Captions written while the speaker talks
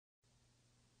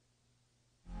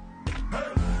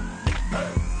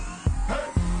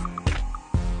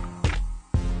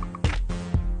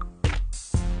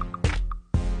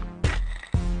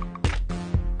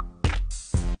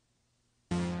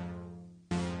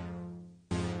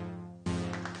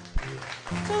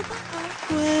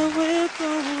where we're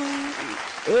going.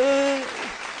 Hey.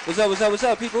 What's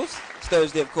up, peoples? It's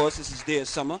Thursday, of course. This is Dear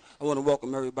Summer. I want to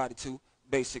welcome everybody to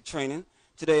Basic Training.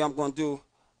 Today I'm going to do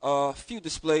a few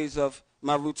displays of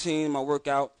my routine, my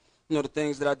workout, the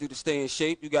things that I do to stay in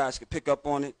shape. You guys can pick up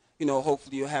on it.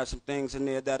 Hopefully you'll have some things in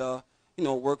there that,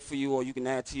 work for you or you can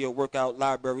add to your workout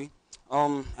library.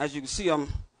 As you can see, I'm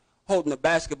holding a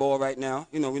basketball right now.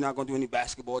 We're not going to do any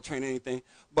basketball training or anything.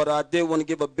 But I did want to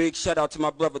give a big shout out to my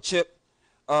brother Chip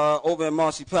over at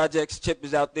Marcy Projects. Chip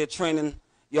is out there training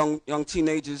young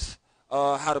teenagers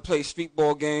how to play street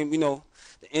ball game, the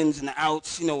ins and the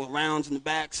outs, rounds and the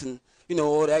backs and,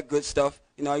 all that good stuff.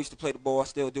 I used to play the ball. I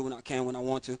still do when I can, when I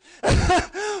want to.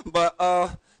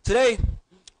 But today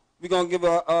we're going to give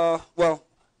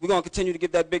we're going to continue to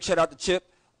give that big shout out to Chip.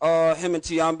 Him and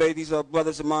Tiambe, these are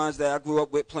brothers of mine that I grew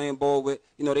up with, playing ball with.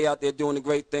 They out there doing a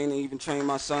great thing. They even trained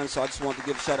my son, so I just wanted to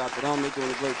give a shout out to them. They're doing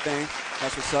a great thing.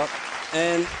 That's what's up.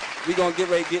 And we're going to get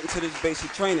ready to get into this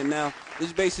basic training. Now,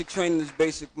 this basic training is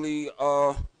basically,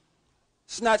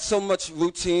 it's not so much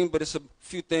routine, but it's a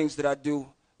few things that I do,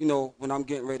 when I'm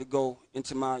getting ready to go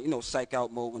into my, psych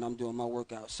out mode when I'm doing my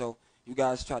workout. So you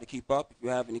guys try to keep up. If you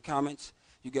have any comments,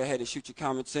 you go ahead and shoot your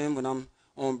comments in. When I'm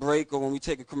on break or when we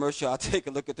take a commercial, I'll take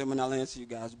a look at them and I'll answer you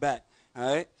guys back. All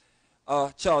right?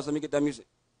 Charles, let me get that music.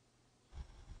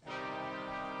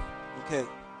 Okay.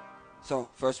 So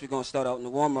first we're going to start out in the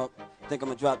warm-up. I think I'm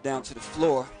going to drop down to the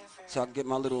floor so I can get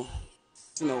my little,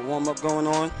 warm-up going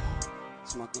on.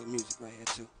 It's my good music right here,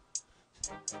 too.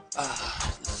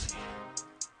 Let's see.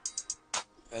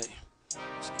 Ready?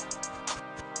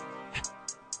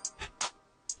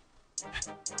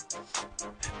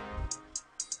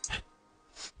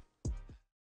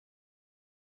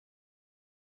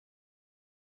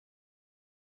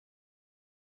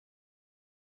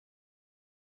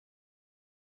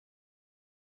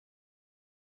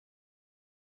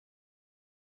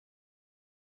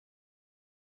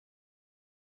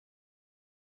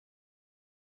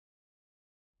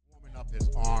 Up his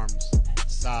arms,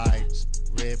 sides,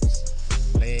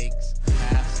 ribs, legs,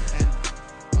 calves, and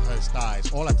his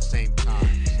thighs, all at the same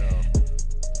time.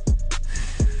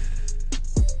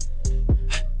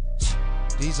 So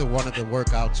these are one of the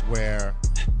workouts where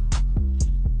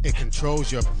it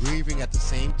controls your breathing at the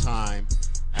same time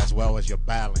as well as your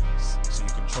balance. So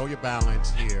you control your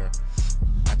balance here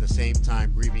at the same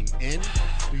time, breathing in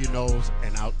through your nose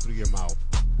and out through your mouth.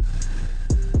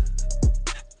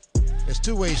 There's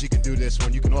two ways you can do this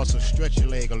one. You can also stretch your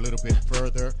leg a little bit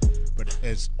further, but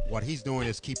what he's doing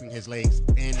is keeping his legs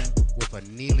in with a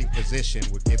kneeling position,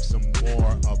 would give some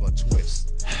more of a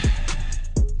twist.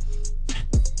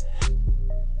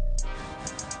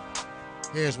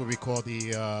 Here's what we call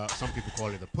the, some people call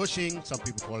it the pushing, some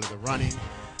people call it the running,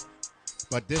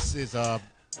 but this is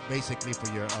basically for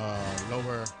your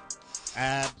lower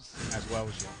abs as well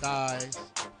as your thighs,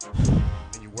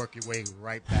 and you work your way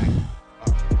right back up.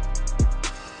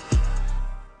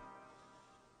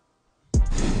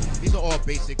 These are all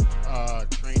basic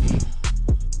training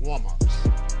warm-ups.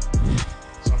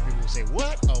 Some people will say,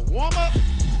 what, a warm-up?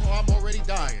 Oh, I'm already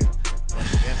dying.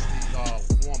 Yes, these are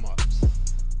warm-ups.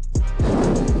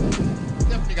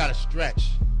 Definitely got to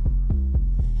stretch.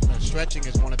 Stretching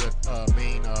is one of the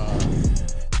main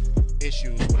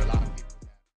issues with a lot of people.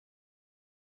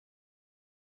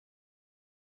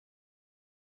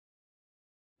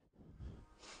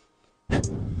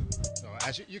 So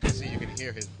as you can see, you can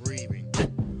hear his breathing.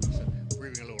 He's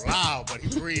breathing a little loud, but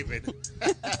he's breathing.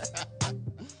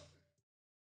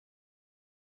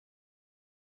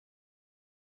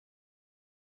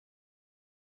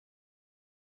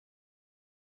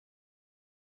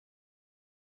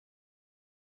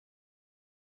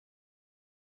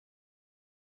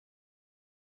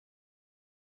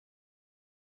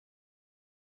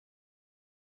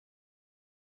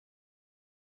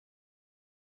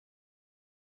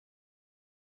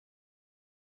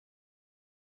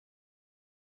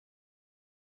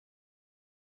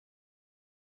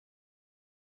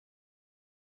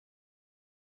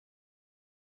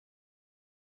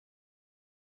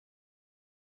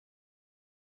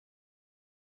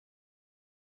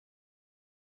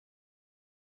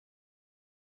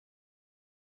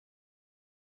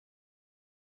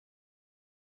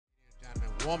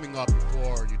 Warming up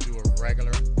before you do a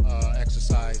regular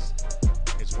exercise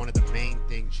is one of the main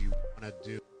things you want to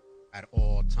do at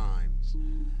all times.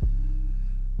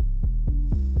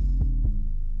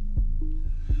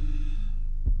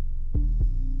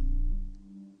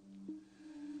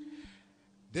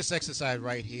 This exercise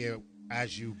right here,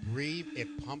 as you breathe, it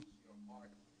pumps your heart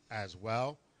as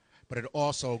well, but it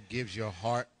also gives your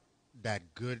heart that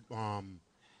good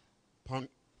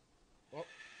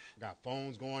Got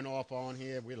phones going off on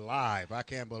here. We're live. I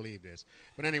can't believe this.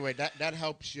 But anyway, that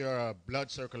helps your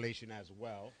blood circulation as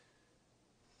well.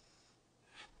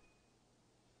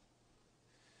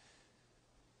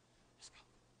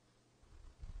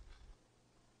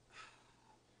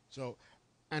 So,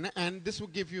 and this will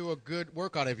give you a good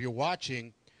workout if you're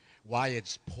watching why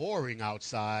it's pouring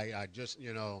outside. I just,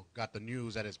 got the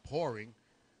news that it's pouring.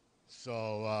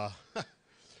 So,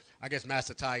 I guess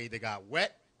Master Ty either got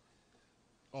wet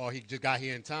or he just got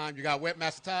here in time. You got wet,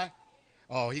 Master Ty?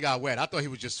 Oh, he got wet. I thought he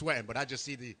was just sweating, but I just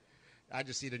see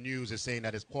the news is saying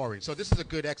that it's pouring. So this is a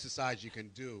good exercise you can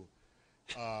do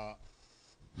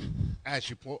as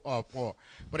you pour.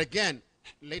 But again,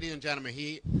 ladies and gentlemen,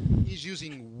 he's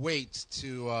using weights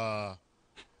to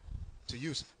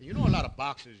use. A lot of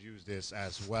boxers use this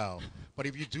as well. But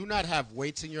if you do not have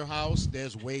weights in your house,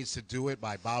 there's ways to do it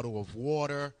by bottle of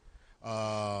water.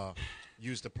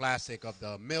 Use the plastic of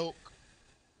the milk.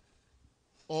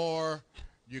 Or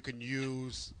you can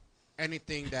use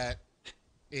anything that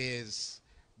is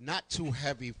not too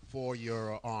heavy for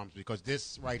your arms, because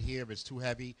this right here, if it's too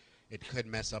heavy, it could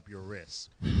mess up your wrist.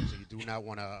 So you do not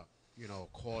want to,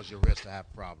 cause your wrist to have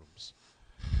problems.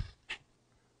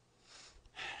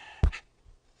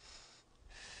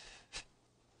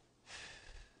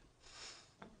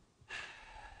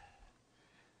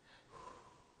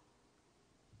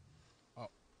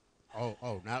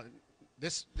 Now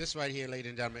this right here, ladies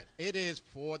and gentlemen, it is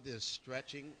for the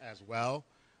stretching as well.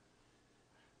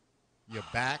 Your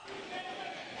back,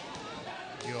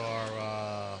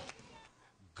 your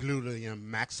gluteum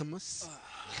maximus,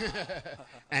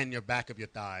 and your back of your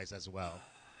thighs as well.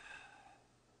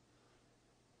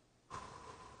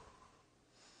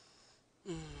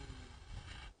 Okay,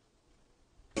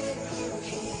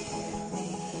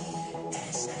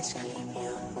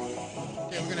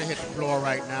 we're gonna hit the floor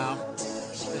right now.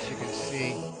 As you can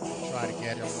see, try to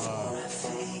get him.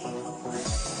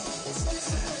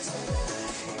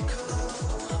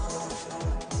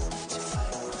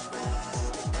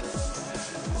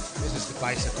 This is the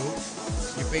bicycle.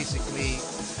 You basically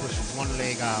push one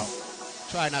leg out.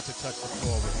 Try not to touch the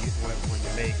floor when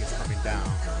your leg is coming down,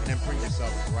 and then bring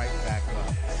yourself right back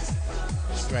up.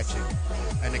 Stretching.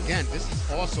 And again, this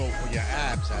is also for your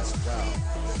abs as well.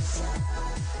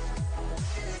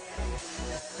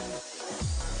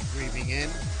 Breathing in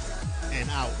and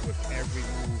out with every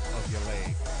move of your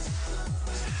leg.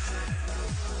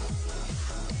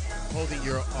 Holding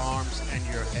your arms and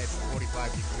your head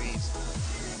 45 degrees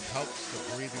helps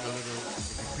the breathing a little.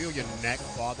 If you feel your neck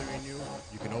bothering you,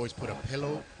 you can always put a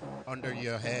pillow under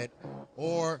your head,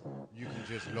 or you can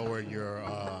just lower your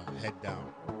head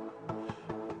down.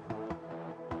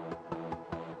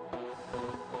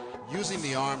 Using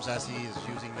the arms as he is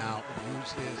using now,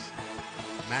 use his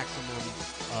maximum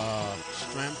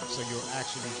strength, so you're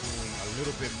actually doing a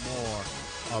little bit more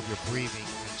of your breathing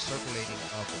and circulating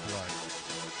of the blood.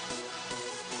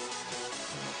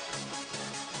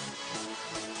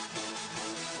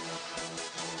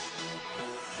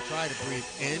 Try to breathe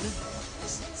in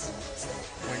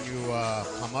when you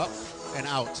come up, and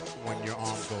out when your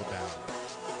arms go down.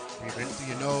 Breathe in through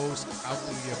your nose, out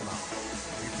through your mouth.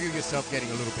 If you feel yourself getting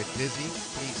a little bit dizzy,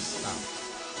 please stop.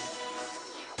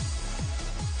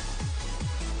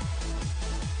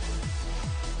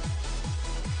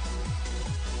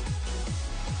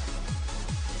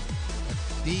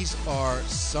 These are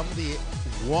some of the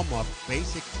warm-up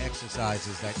basic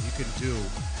exercises that you can do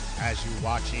as you're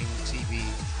watching TV,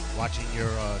 watching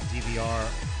your DVR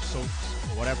soaps,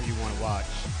 or whatever you want to watch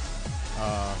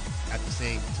at the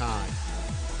same time.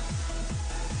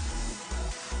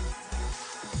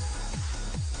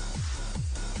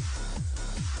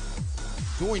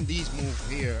 Doing these moves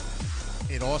here,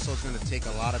 it also is going to take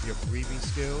a lot of your breathing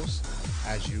skills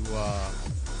as you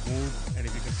move. And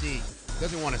if you can see, he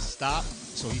doesn't want to stop,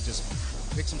 so he just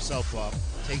picks himself up,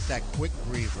 takes that quick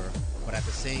breather, but at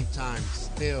the same time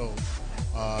still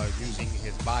using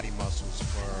his body muscles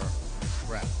for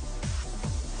breath.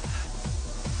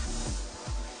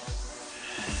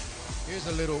 Here's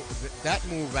a little, that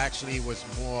move actually was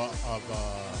more of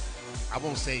a, I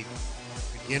won't say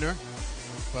beginner,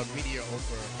 but mediocre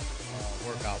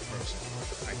workout person.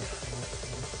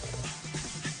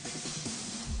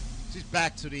 She's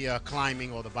back to the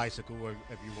climbing or the bicycle, or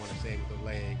if you want to say with the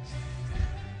legs,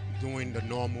 doing the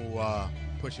normal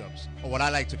push-ups, or what I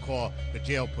like to call the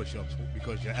jail push-ups,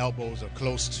 because your elbows are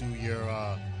close to your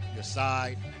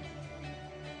side.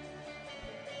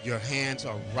 Your hands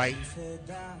are right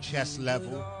chest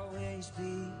level,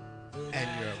 and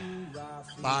your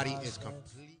body is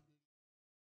completely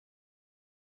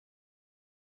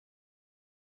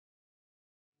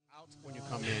out when you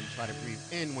come in. Try to breathe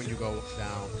in when you go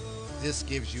down. This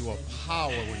gives you a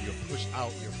power when you push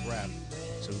out your breath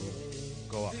to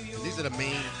go up. And these are the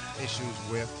main issues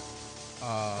with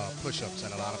push-ups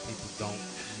that a lot of people don't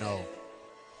know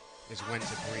is when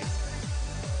to breathe.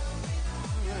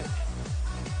 All right.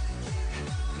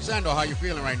 Sandor, how you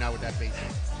feeling right now with that bass?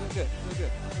 Feel good. Feel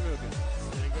good. Feel real good.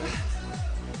 Feeling good?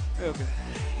 Real good.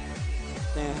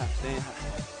 Staying hot. Staying hot.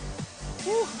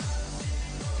 Woo.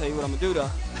 Tell you what I'm gonna do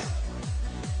though.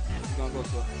 We're gonna go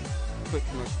to a quick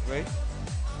commercial break.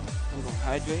 I'm gonna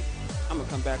hydrate. I'm gonna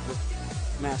come back with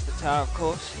Master Ty, of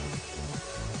course.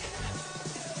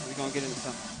 We're gonna get into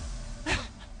something.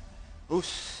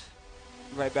 Oosh.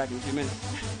 Right back in a few minutes.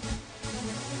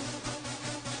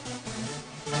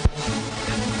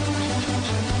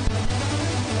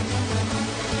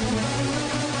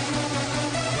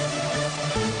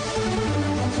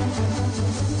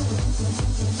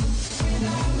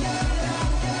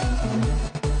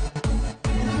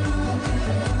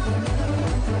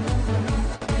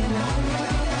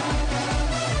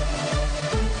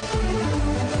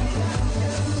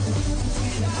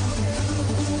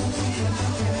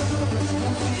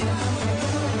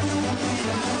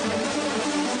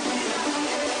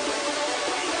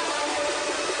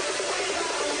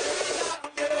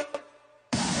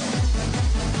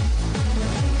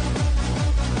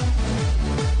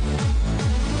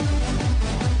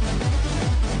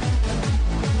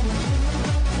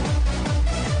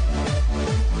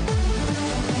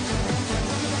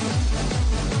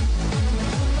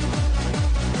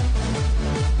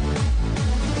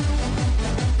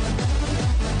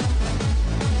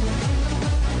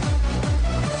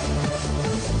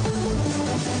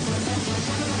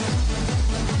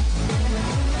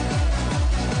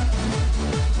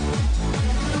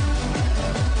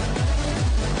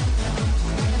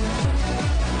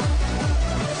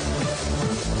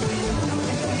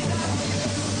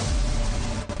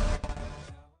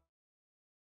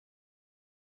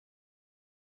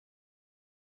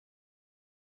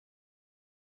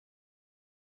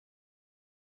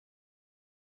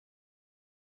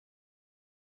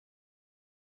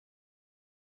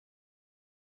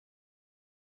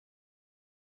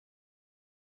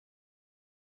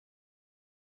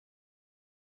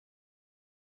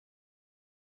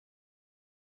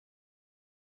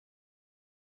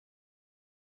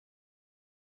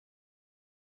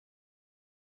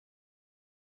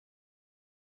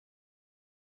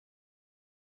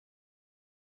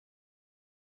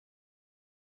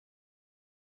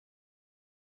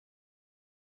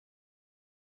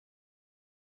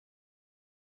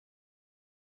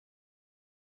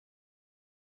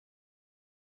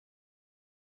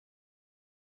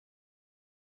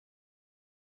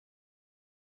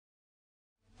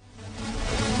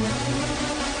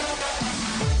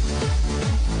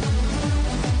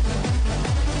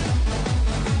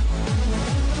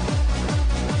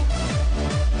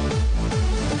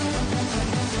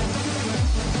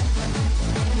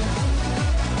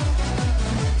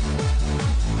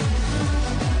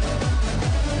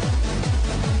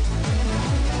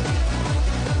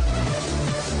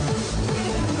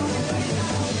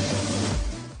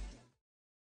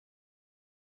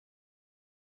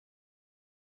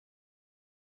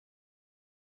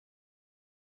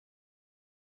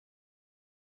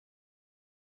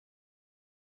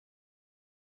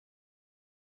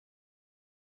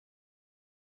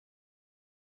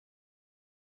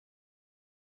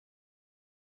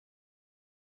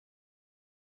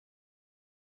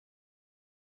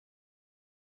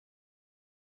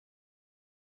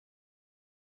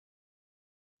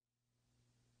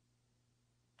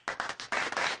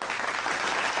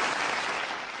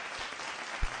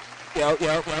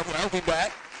 Well, we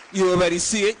back. You already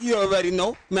see it. You already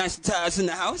know. Master Ty's in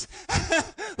the house.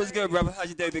 What's good, brother? How's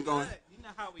your day been going? You know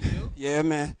how we do. Yeah,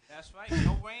 man. That's right.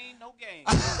 No rain, no game.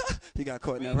 You got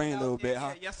caught in that rain a little bit,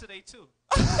 huh? Yeah, yesterday too.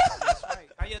 That's right.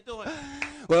 How you doing?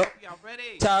 Well, Y'all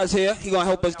ready? Ty's here. He gonna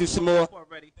help us do some more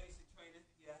Ready.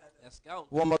 Let's go.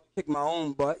 warm up, kick my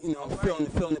own butt. You know, I'm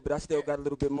feeling it, but I still got a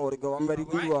little bit more to go. I'm ready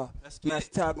when you are. Let's get Master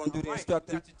it. Ty gonna do All the right.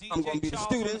 instructing. Got the I'm gonna DJ be the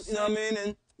Charles on student. the You know what I set. mean?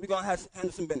 And we're gonna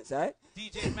handle some business, all right?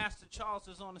 DJ Master Charles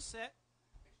is on the set.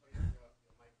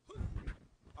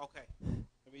 Okay.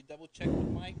 Let me double check the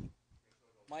mic.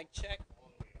 Mic check.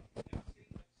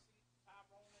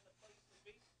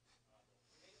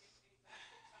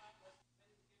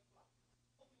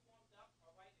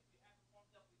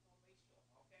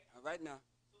 All right now.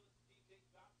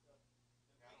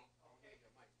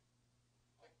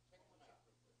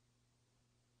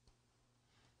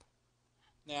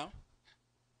 Now.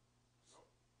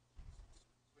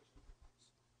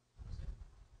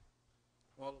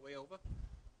 all the way over.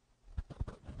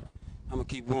 I'm going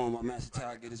to keep warm while Master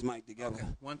Ty get his mic together. Okay.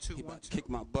 1, 2, He 1, about to 2. kick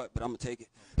my butt, but I'm going to take it.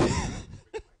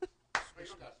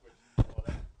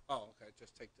 Oh, okay.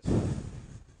 Just take this one.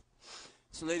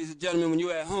 So, ladies and gentlemen, when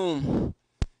you're at home,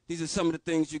 these are some of the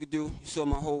things you could do. You saw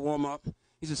my whole warm-up.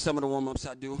 These are some of the warm-ups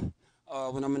I do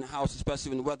when I'm in the house, especially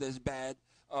when the weather is bad.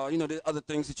 You know, there are other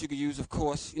things that you could use, of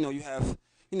course. You know, you have,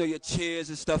 you know, your chairs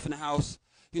and stuff in the house.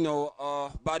 You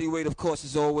know, body weight, of course,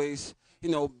 is always, you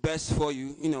know, best for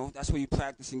you. You know, that's where you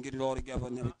practice and get it all together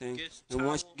and everything. And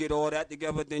once you get all that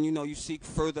together, then, you know, you seek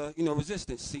further, you know,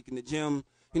 resistance. Seeking the gym,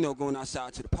 you know, going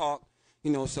outside to the park.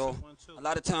 You know, so a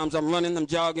lot of times I'm running, I'm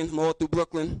jogging, I'm all through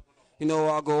Brooklyn. You know,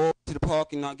 I'll go over to the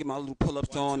park and I'll get my little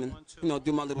pull-ups on and, you know,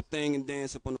 do my little thing and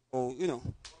dance up on the pole, you know.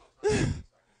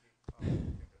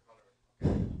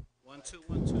 1, 2,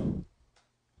 1, 2.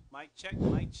 Mic check,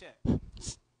 mic check.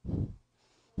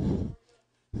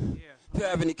 Yeah. If you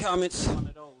have any comments One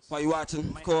of those. while you're watching,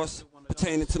 of course,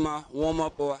 pertaining to my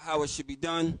warm-up or how it should be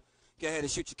done, go ahead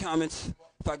and shoot your comments.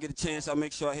 If I get a chance, I'll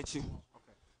make sure I hit you.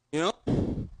 You know?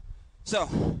 So.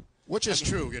 Which is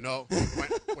true, you know,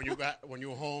 when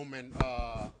you're home and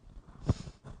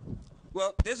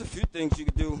Well, there's a few things you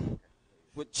can do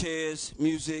with chairs,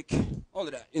 music, all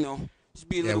of that, you know. Just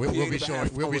be a little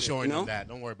creative. We'll be showing you know? them that.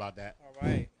 Don't worry about that. All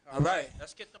right. All right.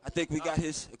 Let's get the. I think we got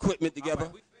his equipment together.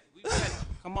 Right, we ready.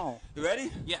 Come on. You ready?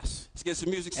 Yes. Let's get some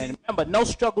music. And remember, no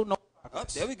struggle, no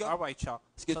progress. There we go. All right, y'all.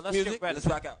 Let's get so the let's music. get ready. Let's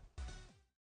rock out.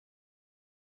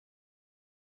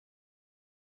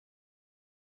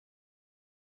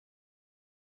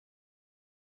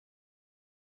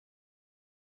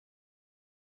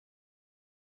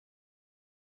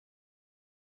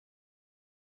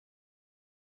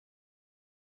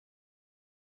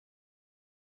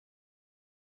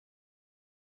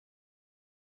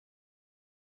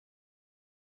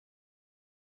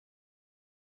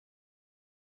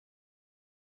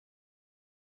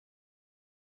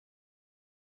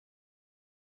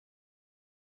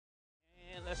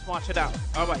 And let's watch it out.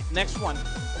 All right, next one.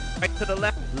 Right to the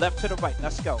left, left to the right.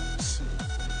 Let's go.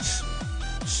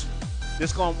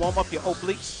 This going to warm up your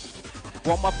obliques,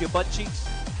 warm up your butt cheeks.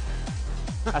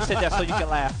 I said that so you can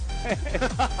laugh.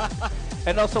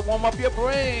 And also warm up your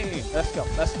brain. Let's go,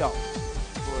 let's go.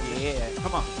 Yeah,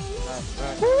 come on.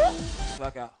 Let's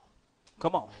rock out.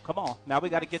 Come on, come on. Now we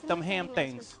got to get them ham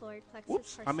things.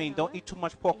 Whoops. I mean, don't eat too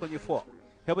much pork on your fork.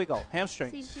 Here we go.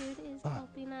 Hamstrings. See, Jude is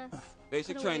helping us.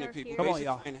 Basic put away training, our people. fears. Come on, Basic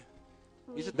y'all. training.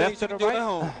 These are We things to you the can do right. at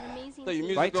home. an amazing So your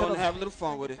music Right to going the to have a little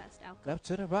fun with it. Fast alcohol. Left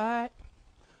to the right.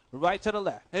 Right to the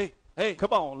left. Hey, hey.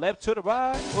 Come on. Left to the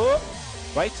right. Whoop.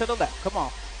 Right to the left. Come on.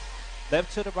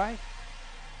 Left to the right.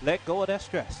 Let go of that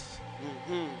stress.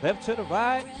 Left to the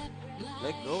right.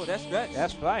 Let go of that stretch.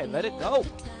 That's right. Let it go.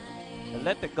 And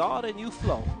let the God in you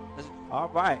flow. All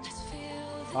right.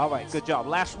 All right. Good job.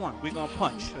 Last one. We're going to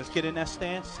punch. Let's get in that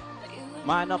stance.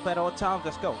 Mind up at all times.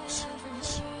 Let's go.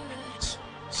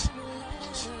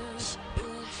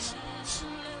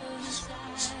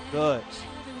 Good.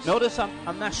 Notice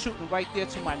I'm not shooting right there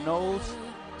to my nose.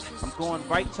 I'm going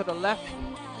right to the left,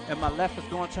 and my left is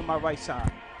going to my right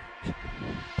side.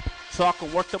 So I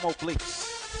can work them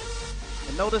obliques.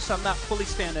 And notice I'm not fully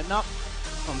standing up.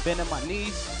 I'm bending my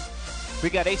knees. We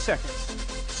got 8 seconds.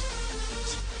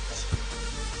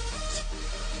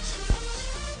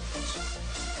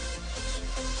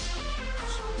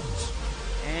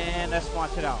 And let's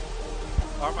watch it out.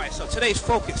 All right, so today's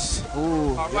focus.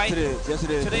 Ooh, All yes right. it is. Yes, it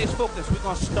is. Today's focus, we're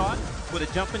going to start with a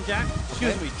jumping jack,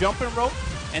 jumping rope,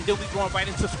 and then we're going right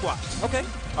into squats. Okay.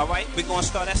 All right, we're going to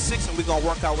start at 6 and we're going to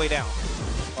work our way down.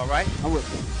 All right? I'm with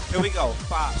you. Here we go.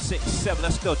 5, 6, 7.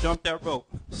 Let's go. Jump that rope.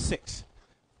 6.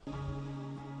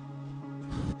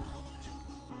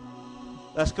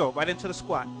 Let's go. Right into the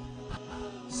squat.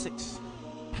 6,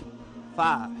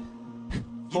 5,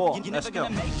 4. Let's go.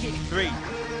 3,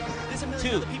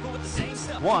 2,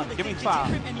 1. Give me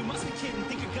 5.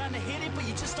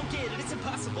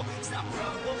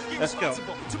 Let's go.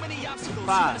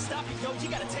 5,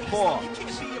 4,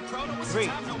 3, 2,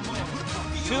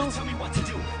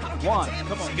 1.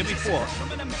 Come on, give me 4.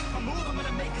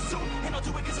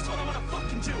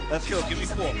 Let's go, give me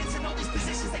 4.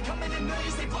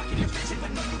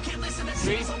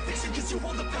 3,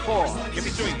 4. Give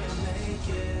me 3.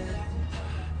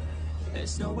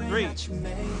 3,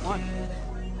 1,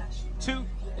 2,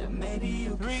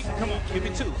 3. Come on, give me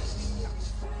 2.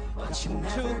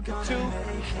 2, 2.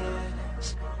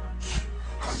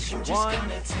 1.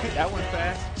 That went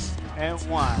fast. And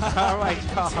 1. All right,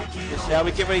 y'all. Now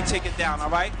we get ready to take it down, all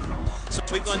right? So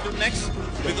what we're going to do next,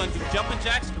 we're going to do jumping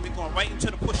jacks, and we're going right into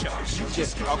the push-ups.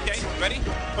 Okay, ready?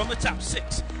 From the top.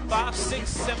 6, 5, 6,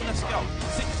 7, let's go.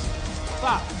 6,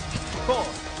 5, 4,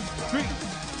 3,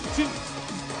 2,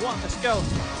 1, let's go.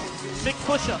 6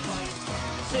 push-ups.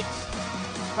 6,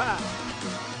 5,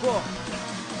 4,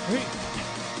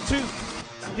 3, 2,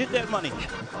 get that money.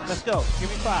 Let's go. Give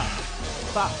me 5,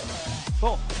 5,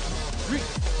 4, 3,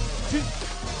 2,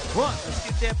 1. Let's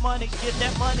get that money. Get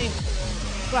that money.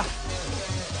 5,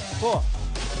 4,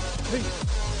 3,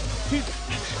 2,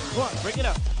 1. Bring it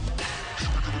up.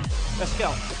 Let's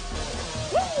go.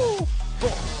 Woo! 4,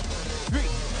 3,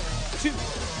 2,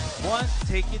 1.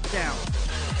 Take it down.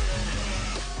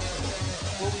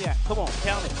 Where we at? Come on,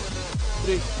 count it.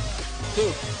 3, 2,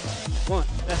 1.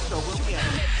 Let's go. Where we at?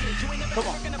 Come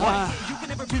on. 1,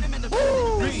 2,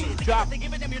 3. Drop.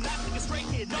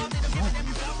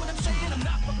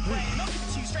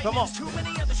 Come on.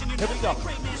 Here we go.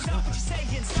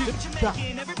 2, drop.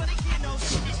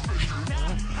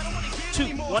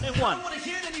 2, 1 and 1.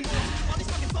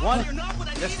 1.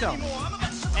 Let's go.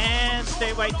 And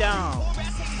stay right down.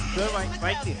 Good,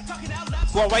 right there.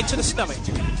 Go right to the stomach.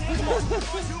 Come on.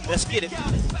 Let's get it.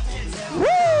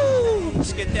 Woo!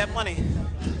 Let's get that money.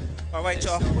 All right,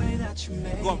 y'all.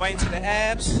 Going right into the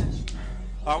abs.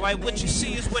 All right, what you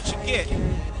see is what you get.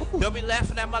 Don't be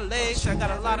laughing at my legs. I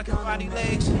got a lot of karate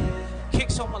legs.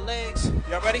 Kicks on my legs.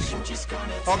 Y'all ready?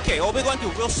 Okay, all we're going to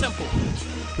do, real simple.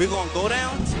 We're going to go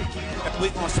down, and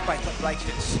we're going to spike up like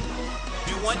this.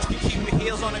 You want to keep your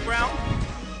heels on the ground.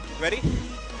 Ready?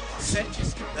 Set.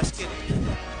 Let's get it.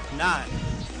 9,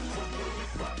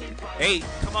 8.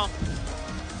 Come on.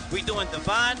 We doing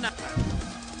divine 9.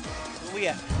 Where we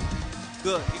at?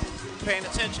 Good. You paying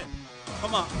attention.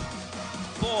 Come on.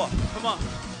 4. Come on.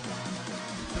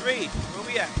 3. Where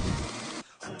we at?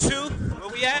 2. Where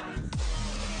we at?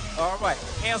 All right.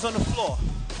 Hands on the floor.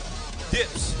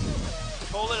 Dips.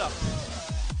 Hold it up.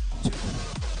 2,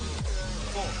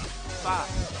 4, 5,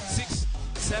 6,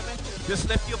 7. Just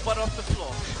lift your butt off the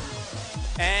floor.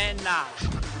 And 9.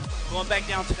 Going back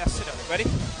down to that sit-up. Ready?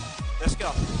 Let's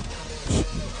go.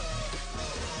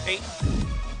 8,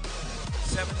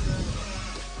 7,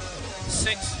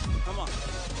 6. Come on.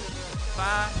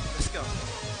 5. Let's go.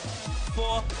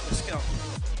 4. Let's go.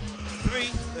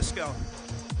 3. Let's go.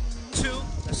 2.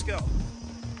 Let's go.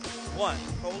 1.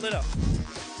 Hold it up.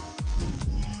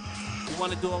 You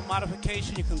want to do a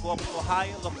modification, you can go up a little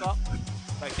higher, look up,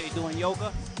 like they do in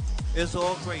yoga. It's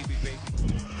all gravy, baby.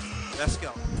 Let's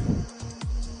go.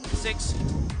 6,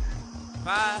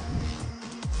 5,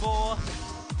 4,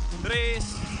 3,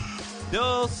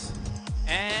 2,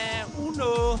 and 1.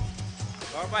 All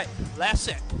right, last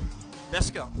set.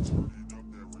 Let's go.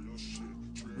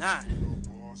 9,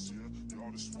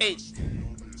 8,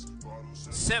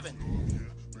 7,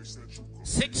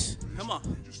 6. Come on.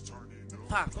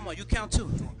 5. Come on, you count 2.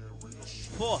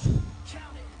 4,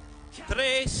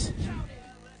 3,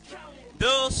 2,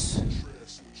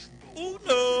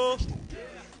 1.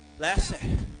 Last set.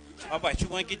 All right, you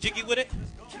want to get jiggy with it?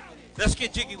 Let's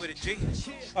get jiggy with it, G.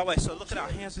 All right, so look at our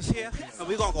hands is here, and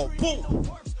we're going to go boom,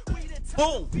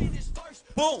 boom,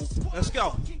 boom. Let's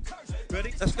go.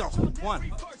 Ready? Let's go.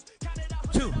 1,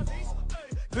 2,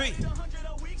 3,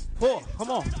 4. Come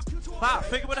on. 5.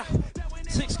 Figure it out.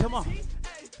 6. Come on.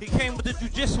 He came with the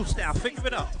jiu-jitsu style. Figure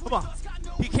it out. Come on.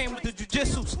 He came with the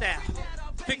jiu-jitsu style.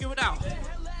 Figure it out.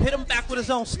 Hit him back with his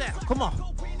own style. Come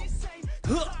on.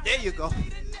 There you go.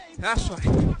 That's right.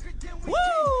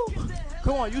 Woo!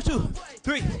 Come on, you 2,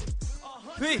 3,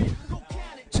 3,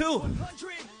 2,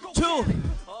 2,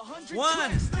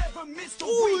 1.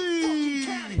 Ooh!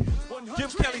 Jim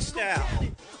Kelly style.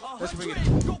 Let's bring it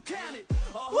in. Woo!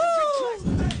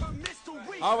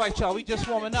 All right, y'all, we just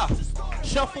warming up.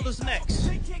 Shuffle is next.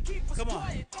 Come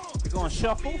on. We're going to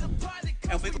shuffle,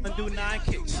 and we're going to do 9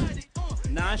 kicks.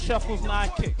 9 shuffles, 9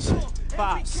 kicks.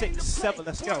 5, 6, 7,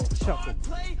 let's go. Shuffle.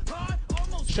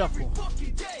 Shuffle.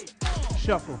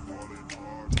 Shuffle.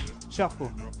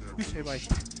 Shuffle. You say right.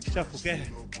 Shuffle, get it.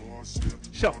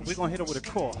 Shuffle. We're going to hit it with a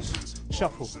cross.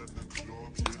 Shuffle.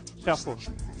 Shuffle.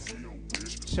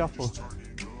 Shuffle.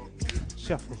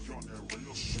 Shuffle.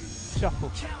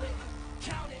 Shuffle.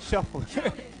 Shuffle.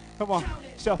 Come on.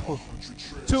 Shuffle.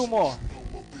 2 more.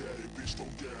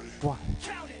 1.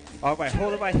 All right,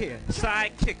 hold it right here.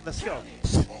 Side kick. Let's go.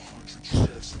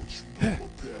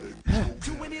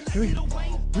 3,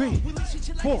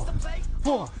 4,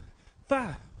 4,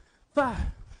 5, 5,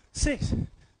 6,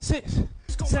 6,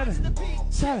 7,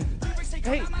 7,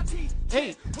 8,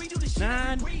 8,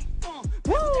 9.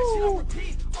 Woo!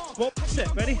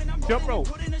 4%. Ready? Jump rope.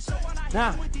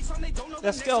 9.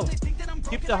 Let's go.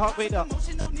 Keep the heart rate up.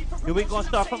 Here we gonna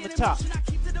start from the top.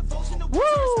 Woo!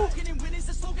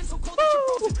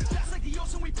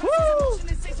 Woo!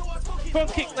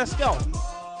 Front kick, let's go.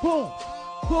 Boom,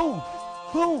 boom,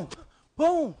 boom,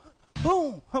 boom,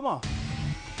 boom. Come on.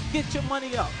 Get your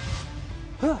money up.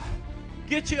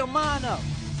 Get your mind up.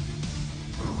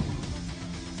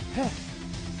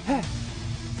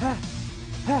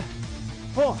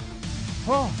 4,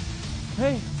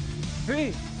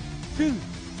 3,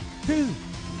 2,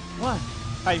 1.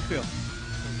 How you feel?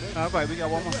 All right, we got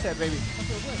one more set, baby.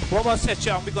 One more set,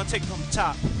 y'all. We're going to take it from the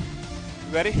top.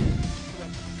 You ready?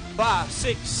 5,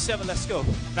 6, 7, let's go.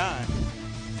 9.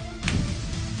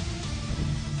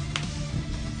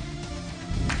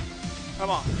 Come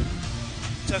on.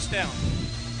 Touchdown.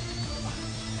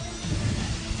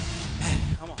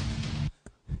 Come on.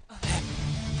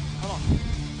 Come on.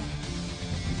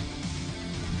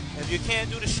 If you can't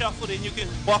do the shuffle, then you can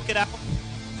walk it out.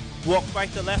 Walk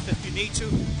right to left if you need to.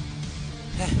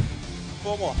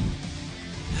 4 more.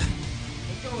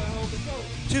 Let's go, Al. Let's go.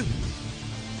 2.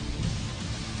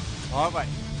 All right.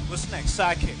 What's next?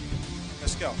 Side kick.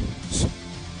 Let's go.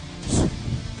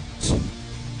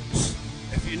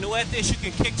 If you're new at this, you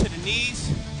can kick to the knees.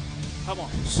 Come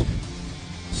on.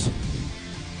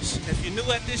 If you're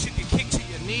new at this, you can kick to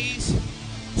your knees.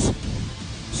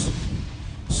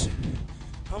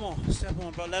 Come on. Step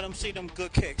on, bro. Let them see them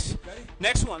good kicks. Ready?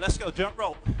 Next one. Let's go. Jump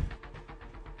rope.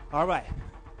 All right.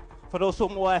 For those who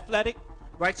are more athletic,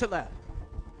 right to left.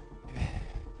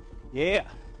 Yeah.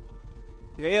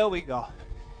 There we go.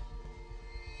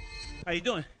 How you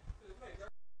doing?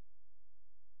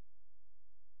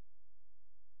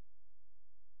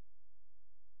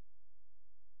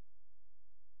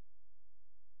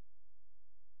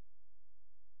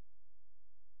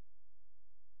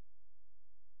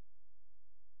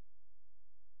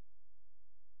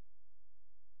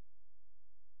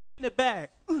 In the bag.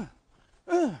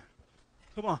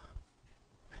 Come on.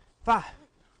 5,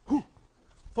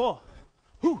 4,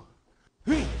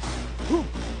 3,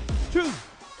 2,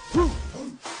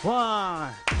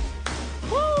 1.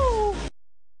 Woo!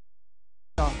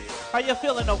 How you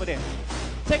feeling over there?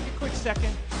 Take a quick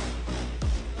second.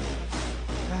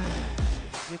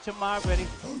 Get your mind ready.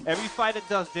 Every fighter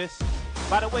does this.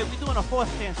 By the way, we're doing a 4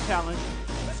 stance challenge.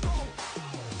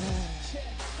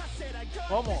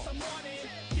 One more.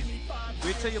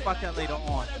 We'll tell you about that later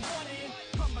on.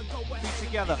 Feet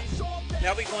together.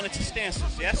 Now we're going into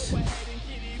stances, yes?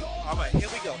 All right, here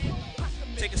we go.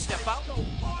 Take a step out.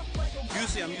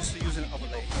 Usually I'm used to using the upper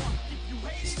leg.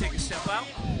 Just take a step out.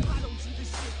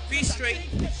 Feet straight.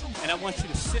 And I want you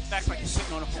to sit back like you're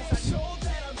sitting on a horse.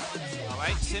 All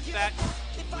right, sit back.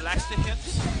 Relax the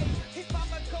hips.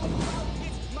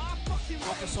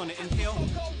 Focus on the inhale.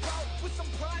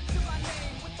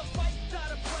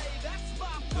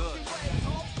 Good.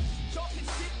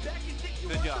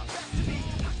 Good job.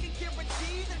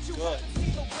 Good.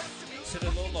 Sit a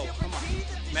little low. Come on.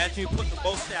 Imagine you put the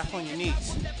bow staff on your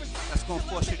knees. That's going to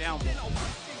force you down more.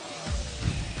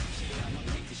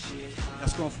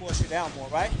 That's going to force you down more,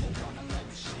 right?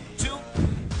 2.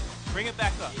 Bring it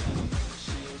back up.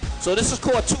 So this is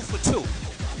called 2 for 2.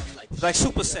 It's like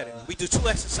supersetting. We do 2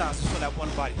 exercises for that one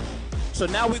body. So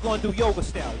now we're going to do yoga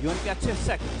style. You only got 10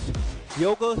 seconds.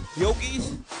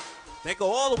 Yogis, they go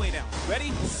all the way down.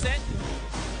 Ready, set,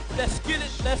 let's get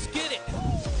it, let's get it.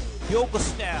 Yoga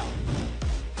style.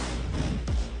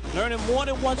 Learning more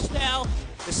than one style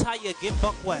is how you get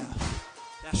buck wild.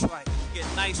 That's right, get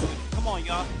nice with it. Come on,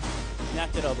 y'all.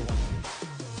 Not that other one.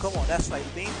 Come on, that's right,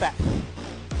 lean back.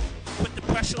 Put the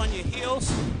pressure on your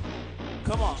heels.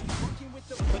 Come on.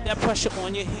 Put that pressure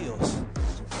on your heels.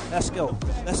 Let's go,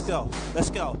 let's go, let's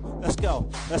go, let's go,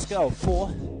 let's go.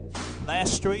 4.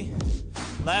 Last 3,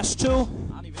 last 2,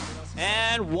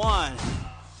 and 1.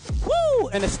 Woo!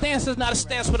 And the stance is not a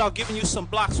stance without giving you some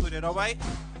blocks with it, all right?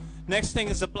 Next thing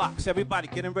is the blocks. Everybody,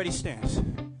 getting ready stance.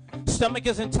 Stomach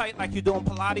isn't tight like you're doing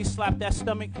Pilates. Slap that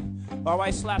stomach. All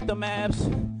right, slap them abs.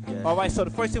 All right, so the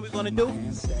first thing we're going to do,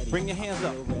 bring your hands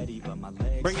up.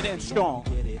 Bring it in strong.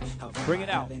 Bring it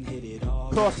out.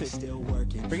 Cross it.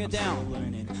 Bring it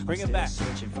down. Bring it back.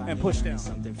 And push down.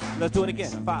 Let's do it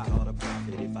again. 5.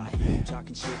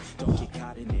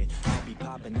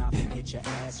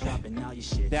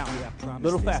 Down.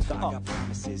 Little faster. Up.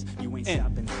 In.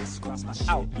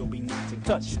 Out.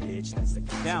 Touch.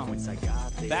 Down.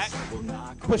 Back.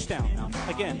 Push down.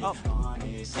 Again. Up.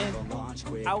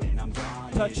 In. Out.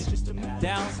 Touch.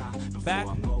 Down. Back.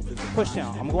 Push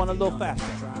down. I'm going a little faster.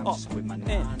 Up.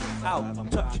 In.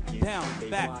 Out. Touch. Down.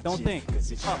 Back. Don't think.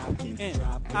 Up. In.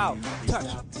 Out.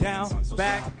 Touch. Down.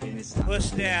 Back.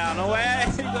 Push down. All right.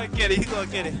 You're going to get it. You're going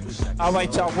to get it. All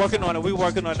right, y'all. Working on it. We're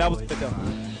working on it. That was good, though.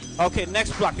 Okay,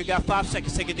 next block. You got 5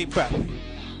 seconds. Take a deep breath.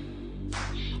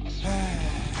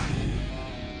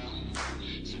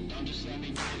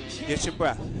 Get your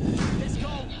breath.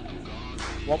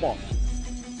 One more.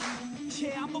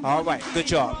 All right, good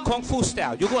job. Kung Fu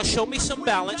style. You're going to show me some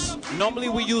balance. Normally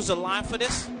we use a line for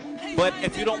this, but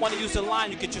if you don't want to use a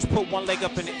line, you can just put one leg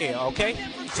up in the air, okay?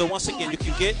 So once again, you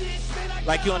can get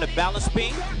like you're on a balance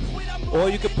beam, or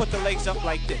you can put the legs up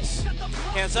like this.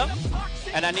 Hands up,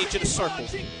 and I need you to circle.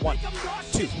 1,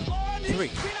 2, 3,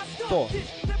 4,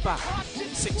 5,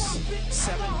 6,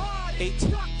 7, 8,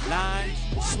 9,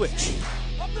 switch.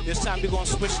 This time you're going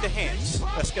to switch the hands.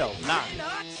 Let's go. 9,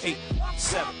 8,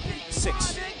 7,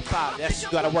 6, 5. That's, you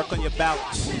got to work on your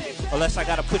balance. Unless I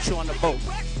got to put you on the boat.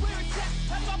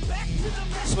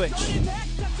 Switch.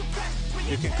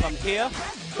 You can come here,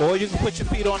 or you can put your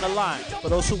feet on the line. For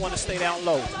those who want to stay down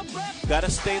low. Got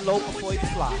to stay low before you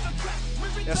fly.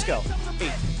 Let's go.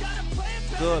 8.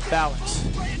 Good balance.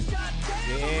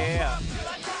 Yeah.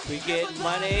 We get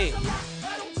money.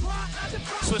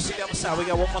 Switch to the other side. We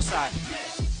got one more side.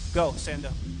 Go,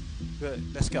 Sandor.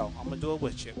 Good. Let's go. I'm going to do it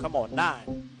with you. Come on.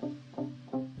 9.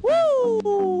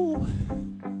 Woo!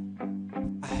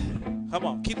 Come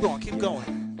on. Keep going. Keep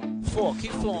going. 4.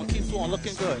 Keep flowing. Keep flowing.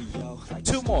 Looking good.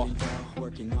 2 more.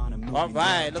 All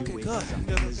right. Looking good.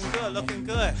 Looking good. Looking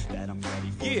good.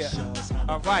 Yeah.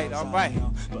 All right. All right.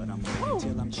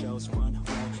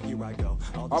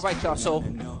 All right, y'all. So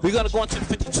we're going to go into the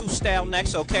 52 style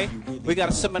next, okay? We got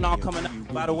a seminar coming up,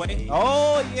 by the way.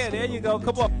 Oh, yeah. There you go.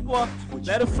 Come on. Come on.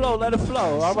 Let it flow. Let it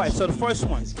flow. All right. So the first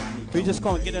one, we're just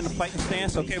going to get in the fighting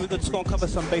stance, okay? We're just going to cover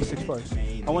some basics first.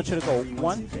 I want you to go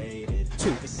 1,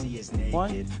 2,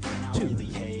 1, 2,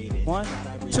 1,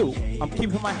 2. I'm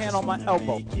keeping my hand on my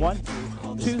elbow. 1,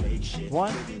 2,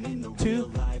 1,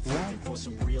 2,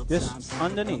 1. Just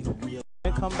underneath.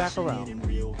 And come back around.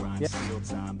 Yeah.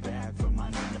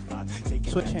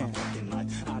 Switch hands.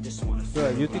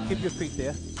 Good. You can keep your feet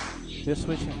there. Just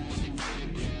switch hands.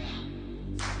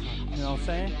 You know what I'm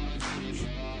saying?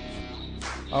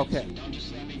 Okay.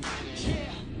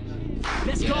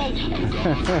 Let's go.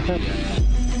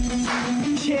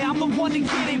 Yeah, I'm the one to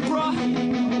get it, bro.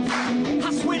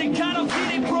 I swear to God, I'll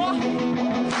get it, bro.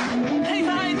 Hey,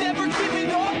 I ain't never giving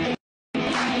up.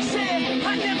 Yeah,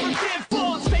 I never give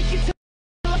falls. Fake it till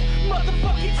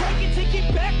motherfucking take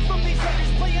it back from these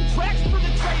haters. Playing tracks for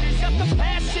the traitors. Got the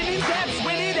passion and that's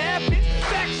when it happens.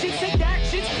 Factions take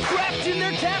actions, drafting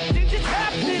their captains. It's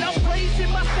happening. I'm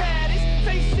raising my status,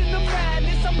 facing the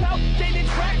madness. I'm out gaining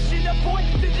traction, avoid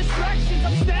the distractions.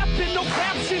 I'm snapping, no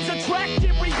captions,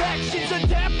 attracting reactions,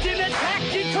 adapting,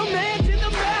 attacking, commanding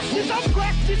the masses. I'm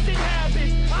practicing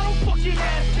habits. I don't fucking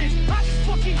ask this. I just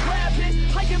fucking grab it.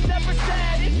 I am never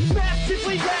static,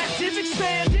 massively active,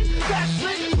 expanding,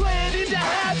 backslid, planning to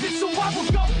have it. So I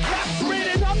will go after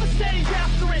it, and I'ma stay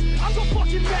after it. I'm gonna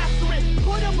fucking master it.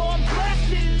 Put them on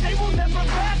blasted. They will never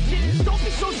last it. Don't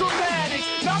be so dramatic.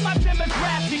 Not my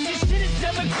demographic. This shit is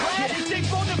democratic. They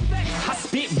won't affect. I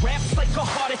spit raps like a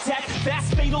heart attack.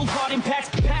 Fast, fatal, heart impacts.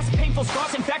 Past painful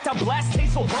scars. In fact, I blast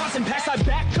tasteful bars and packs. I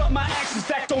back up my actions.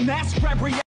 Fact, don't ask, grab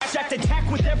react. Act, attack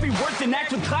with every word, then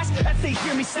act with class as they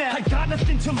hear me snap. I got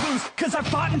nothing to lose, cause I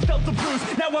fought and felt the bruise.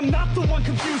 Now I'm not the one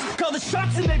confused. Call the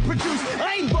shots and they produce.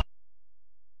 I ain't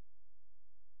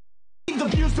the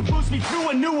views to boost me through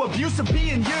a new abuse of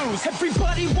being used.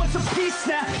 Everybody wants a piece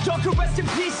now. Y'all can rest in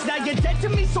peace now. You're dead to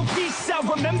me, so peace out.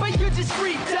 Remember, you're just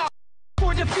freaked out.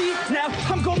 For defeat now,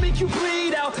 I'm gonna make you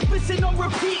bleed out. Listen on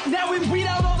repeat now and weed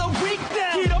out all the weak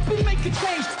now. Get up and make a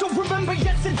change. Don't remember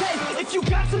yesterday. If you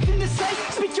got something to say,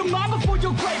 speak your mind before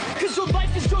your grave. Cause your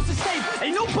life is yours to save.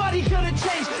 Ain't nobody gonna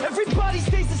change. Everybody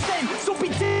stays the same. So be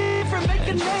different, make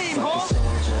a name, huh?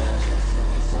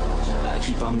 I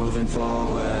keep on moving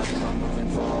forward.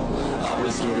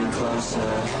 Always getting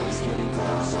closer.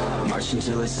 March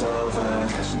until it's over.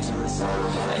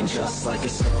 And just like a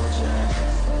soldier,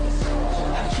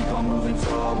 I keep on moving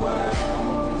forward.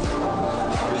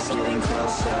 Always getting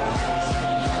closer.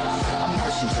 I'm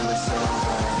marching till it's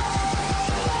over.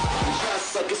 And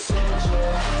just like a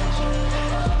soldier,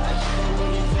 I keep on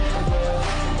moving forward.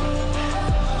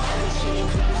 Always getting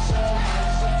closer.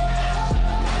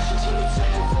 Marching till it's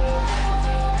over.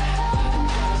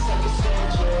 And just like a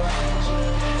soldier,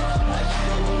 I keep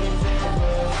on moving forward.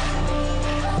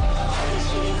 Always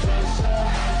getting closer.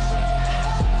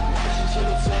 Marching till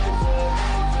it's over.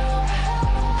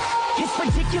 It's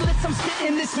ridiculous, I'm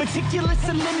spitting this meticulous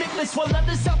and limitless. While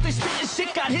others out there spitting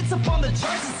shit got hits up on the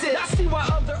charts and shit. I see why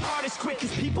other artists quit,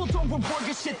 cause people don't reward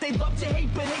good shit. They love to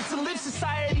hate but hate to live.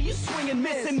 Society is swing and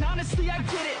miss. And honestly I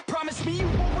get it, promise me you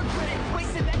won't regret it.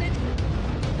 Wasting energy.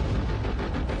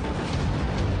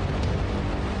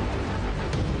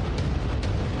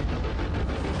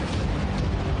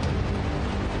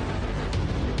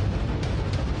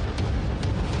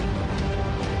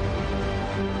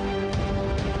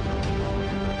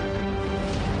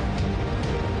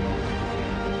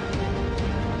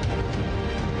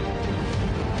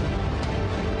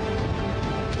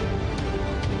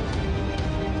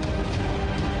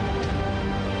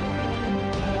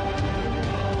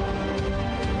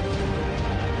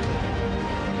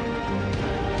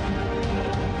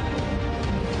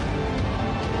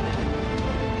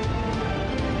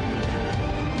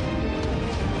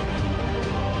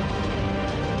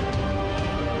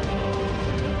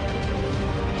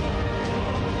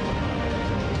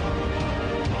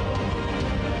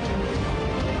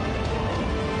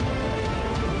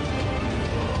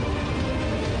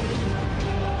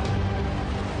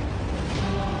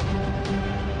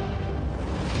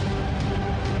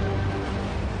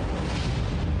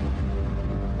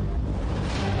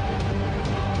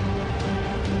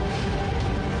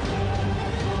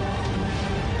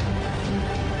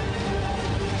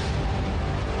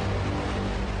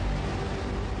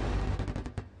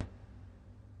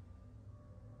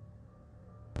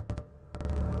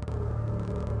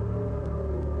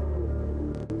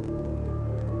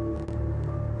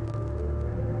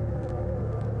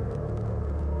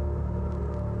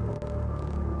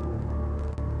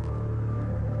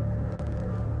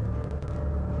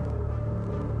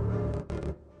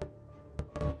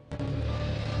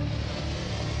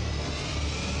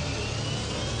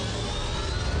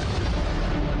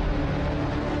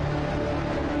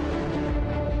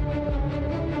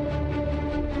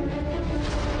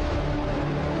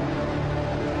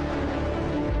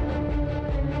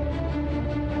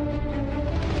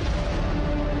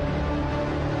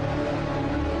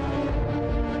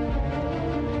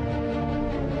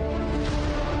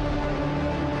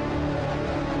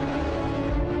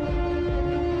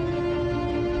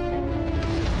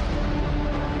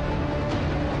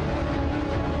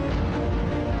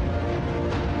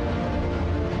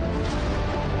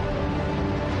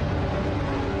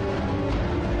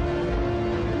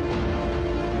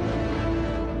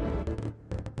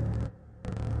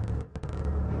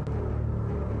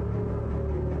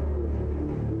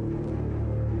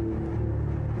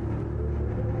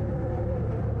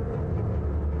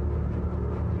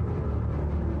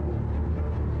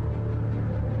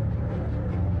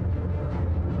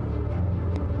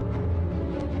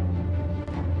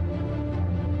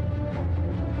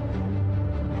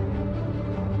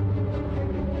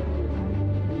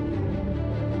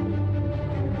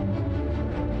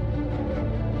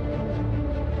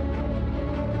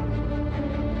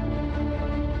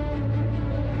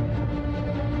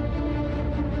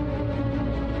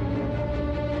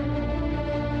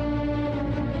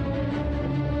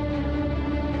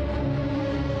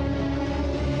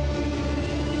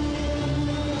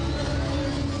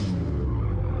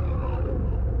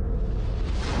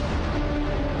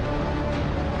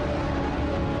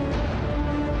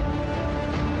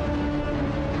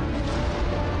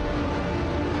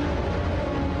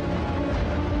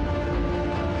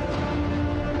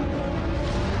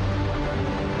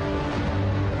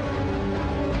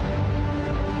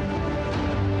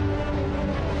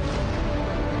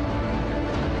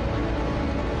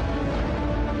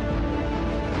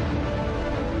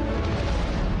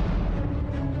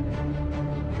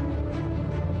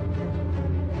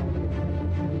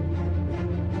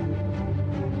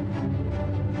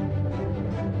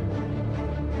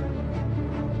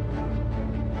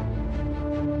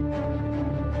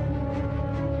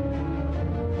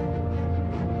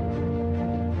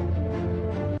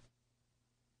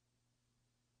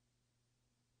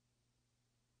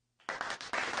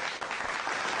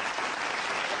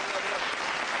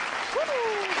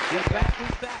 back. I'm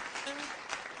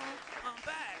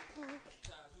back.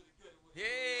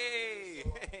 Yay!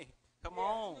 Come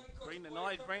on. Bring the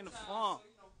noise, bring the funk.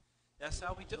 That's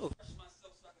how we do.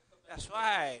 That's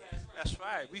right. That's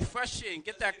right. Refreshing.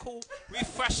 Get that cool,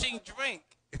 refreshing drink.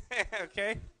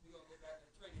 Okay?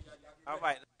 All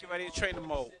right. Let's get ready to training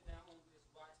mode.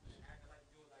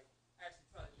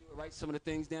 Write some of the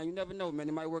things down. You never know, man.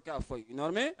 It might work out for you. You know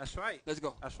what I mean? That's right. Let's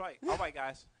go. That's right. All right,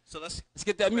 guys. So let's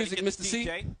get that ready to music, get Mr. the C.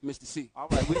 DJ. Mr. C. All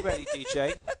right, we ready,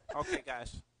 DJ. Okay,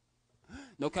 guys.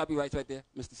 No copyrights right there,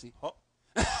 Mr. C. Oh.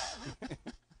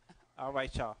 All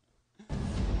right, y'all.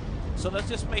 So let's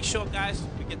just make sure, guys,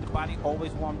 we get the body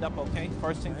always warmed up, okay?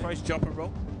 First thing first, jumping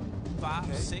rope.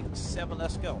 5, 6, 7,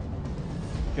 let's go.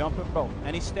 Jumping rope.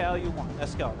 Any style you want.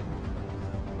 Let's go.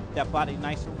 That body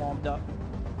nice and warmed up.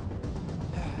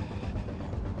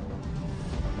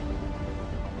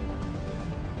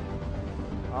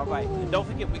 All right, and don't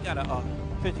forget we got a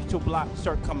 52 block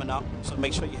cert coming up, so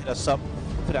make sure you hit us up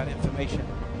for that information.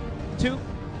 2.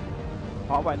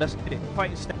 All right, let's get it.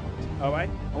 Fighting stance. All right,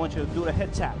 I want you to do the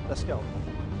head tap. Let's go.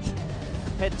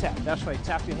 Head tap. That's right.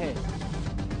 Tap your head.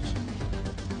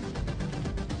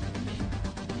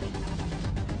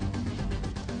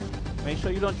 Make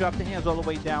sure you don't drop the hands all the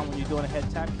way down when you're doing a head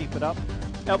tap. Keep it up.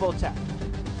 Elbow tap.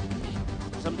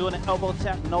 As I'm doing an elbow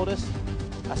tap, notice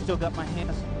I still got my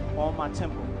hands on my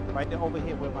temple. Right there over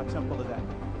here where my temple is at.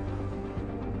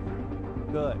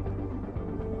 Good.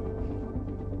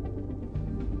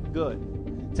 Good.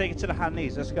 Take it to the high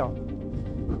knees. Let's go.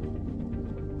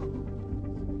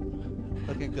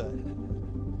 Looking good.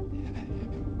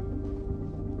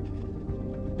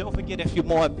 Don't forget, if you're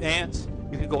more advanced,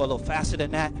 you can go a little faster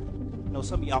than that. I know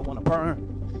some of y'all want to burn.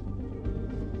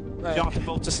 Right. John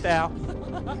Travolta style.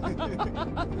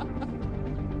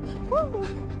 Woo.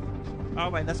 All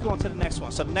right, let's go on to the next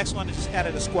one. So the next one is just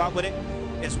added a squat with it.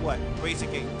 Is what? Raise the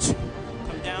gate.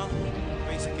 Come down,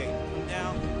 raise the gate. Come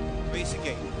down, raise the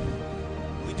gate.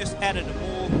 We just added a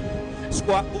move,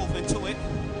 squat move into it.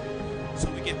 So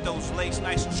we get those legs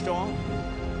nice and strong.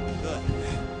 Good.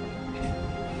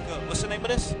 Good. What's the name of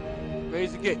this?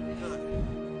 Raise the gate. Good.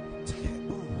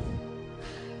 Boom.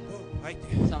 Boom. Right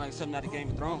there. Sound like something out of Game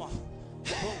of Thrones.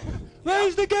 Boom.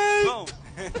 Raise the gate. Boom.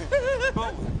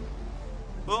 Boom.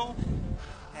 Boom.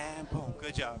 And boom.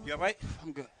 Good job. You all right?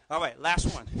 I'm good. All right. Last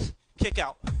one. Kick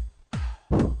out.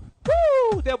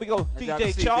 Woo! There we go. As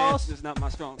DJ Charles. This is not my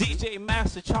strong DJ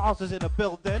Master Charles is in the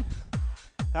building.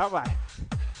 All right.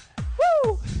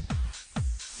 Woo!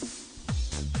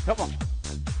 Come on.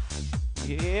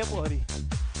 Yeah, buddy.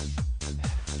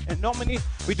 And normally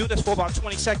we do this for about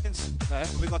 20 seconds. Okay.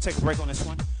 We're going to take a break on this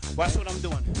one. Watch what I'm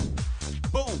doing.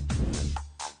 Boom.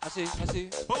 I see.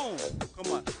 Boom.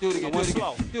 Come on. Do it again.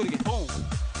 Slow. Do it again. Boom.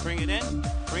 Bring it in.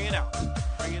 Bring it out.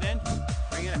 Bring it in.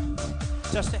 Bring it out.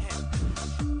 Just a hand.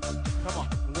 Come on.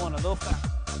 I'm going a little fast.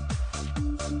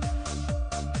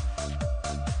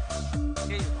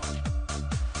 Here you go.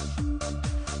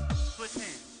 Switch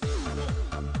hands.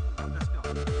 Let's go.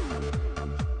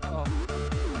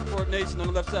 Coordination on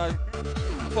the left side.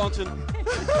 Function.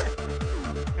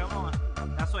 Come on.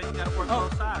 That's why you got to work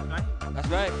both sides, right? That's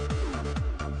right.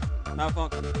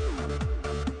 Malfunction.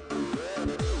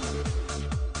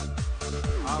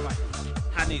 All right.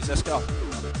 High knees. Let's go.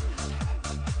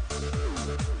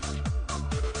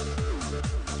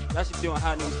 I should be doing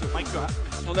high knees too. Mic drop.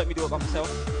 Don't let me do it by myself.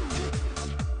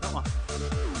 Come on.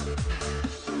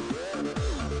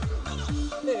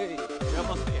 Hey. You're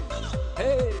almost there.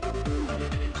 Hey.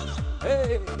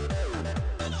 Hey.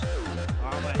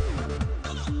 All right.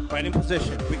 Right in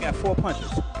position. We got 4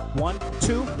 punches. 1,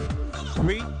 2,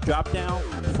 3. Drop down.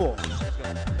 4.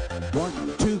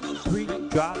 1, 2, 3.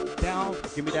 Drop down.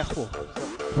 Give me that 4.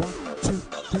 1, 2,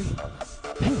 3.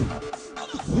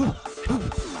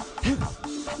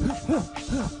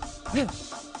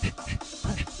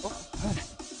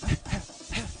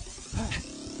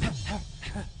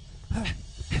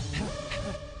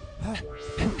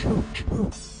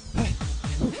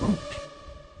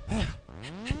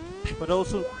 For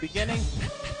those who are beginning,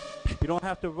 you don't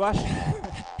have to rush,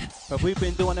 but we've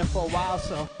been doing it for a while,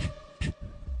 so.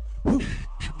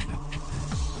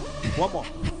 One more.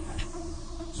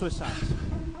 Switch sides.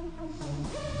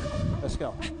 Let's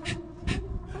go.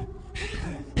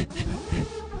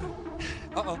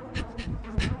 Uh-oh.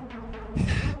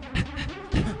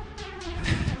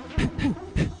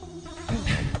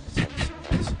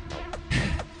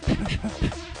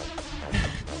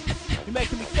 You're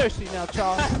making me thirsty now,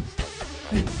 Charles.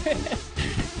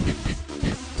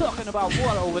 Talking about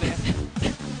water over there.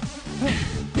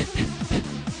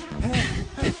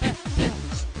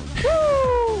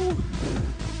 Woo!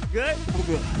 Good? I'm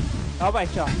good. All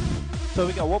right, y'all. So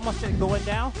we got one more set going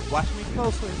down. Watch me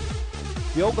closely.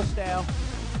 Yoga style.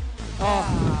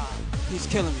 Oh, he's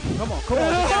killing me. Come on, come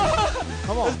on.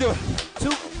 Come on. Let's do it.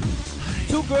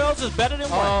 Two girls is better than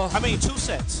one. Oh. I mean, 2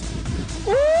 sets.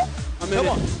 Woo! I'm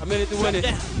in it to win it.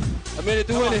 I'm in it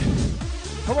to win it.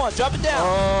 Come on, drop it down.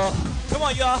 Oh, Come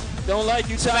on, y'all. don't like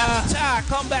you, Ty. Master Ty,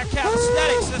 combat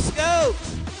calisthenics. Let's go.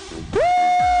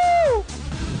 Woo!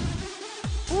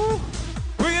 Woo.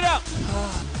 Bring it up.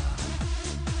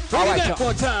 Bring All it right, back y'all.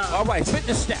 one time. All right,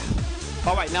 fitness staff.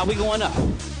 All right, now we going up.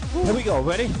 Here we go.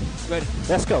 Ready? Ready.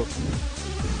 Let's go.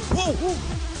 Woo, woo,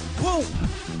 woo.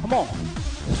 Come on.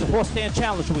 It's a horse stand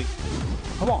challenge week.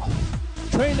 Come on.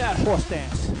 Train that horse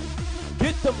stance.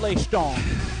 Get them legs strong.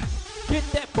 Get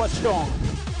that butt strong.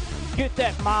 Get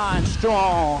that mind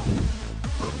strong.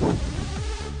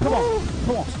 Come on.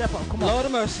 Come on. Step up. Come on. Lord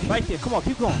of mercy. Right there. Come on.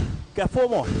 Keep going. Got 4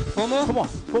 more. 4 more? Come on.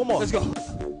 4 more. Let's go. 1,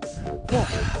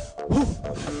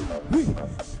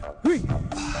 3,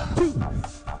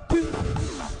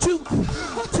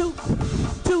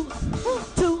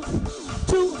 2,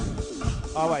 2.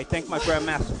 All right, thank my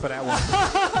grandmaster for that one.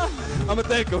 I'm going to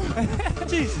thank him.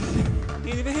 Jesus. He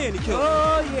ain't even here and he killed me.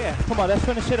 Oh, yeah. Come on, let's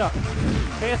finish it up.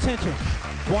 Pay attention.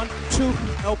 1, 2,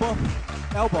 elbow,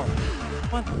 elbow.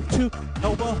 1, 2,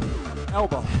 elbow,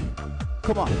 elbow.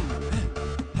 Come on.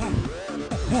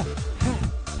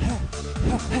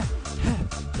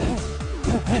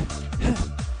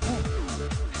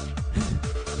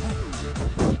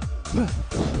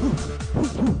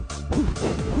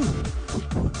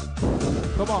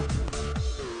 Come on.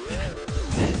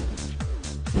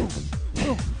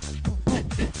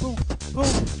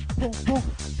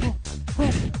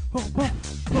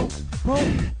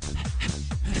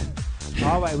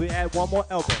 All right, we add 1 more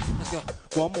elbow. Let's go.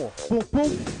 1 more. Boom,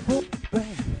 boom, boom,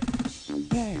 bang,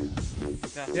 bang.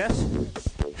 Yes?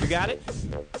 You got it?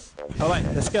 All right,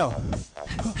 let's go.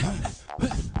 Bam,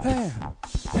 bam,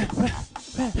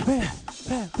 bam, bam,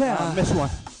 bam, bam. Missed one.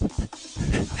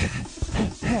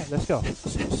 Let's go.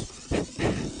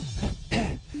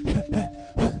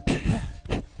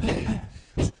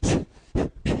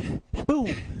 Boom.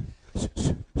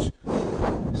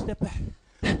 Step back.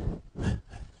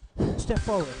 Step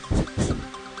forward.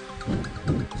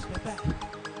 Step back.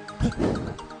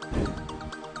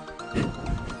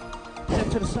 Step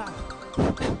to the side.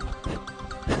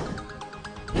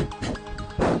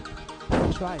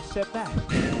 That's right. Step back.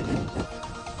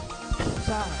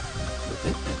 Side.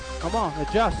 Come on,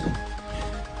 adjust.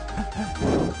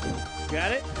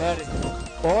 Got it? Got it.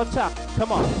 All top.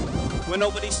 Come on. Went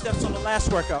over these steps on the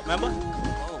last workout, remember?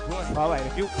 Oh, boy. All right,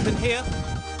 if you couldn't hear,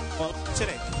 well,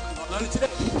 today. Learn it today.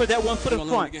 Put that 1 foot in We're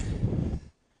gonna learn front. it again.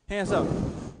 Hands up.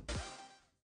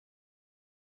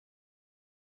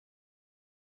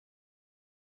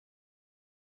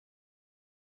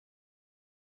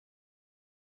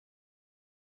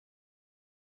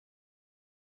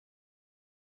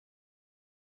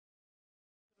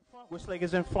 Which leg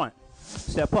is in front?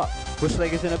 Step up. Which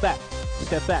leg is in the back?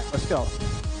 Step back. Let's go.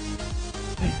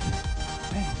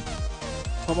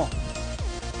 Come on.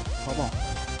 Come on.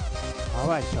 All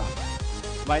right, y'all.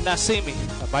 Might not see me.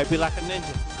 I might be like a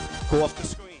ninja. Go off the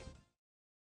screen.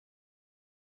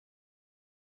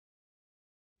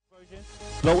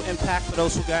 Low impact for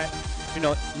those who got,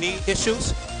 knee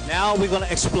issues. Now we're going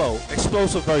to explode.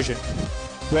 Explosive version.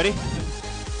 Ready?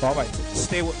 All right.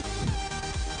 Stay with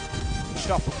me.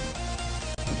 Shuffle.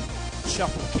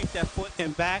 Shuffle. Keep that foot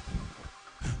in back.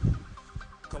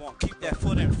 Come on. Keep that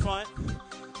foot in front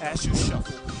as you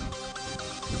shuffle.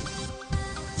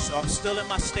 So I'm still in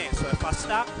my stance. So if I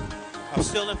stop, I'm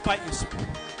still in fighting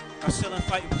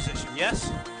position.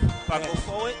 Yes? If I go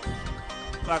forward,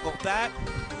 if I go back,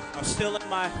 I'm still in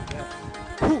my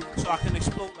so I can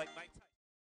explode like Mike Tyson.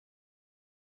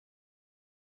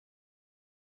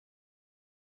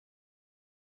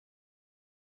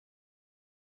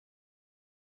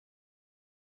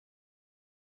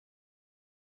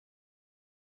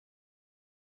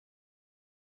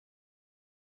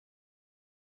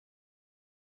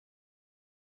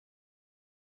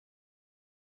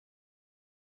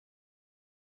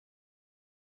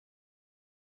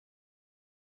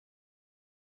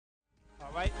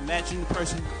 All right, imagine the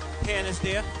person hand is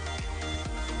there.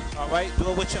 All right, do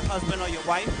it with your husband or your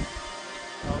wife.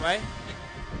 All right,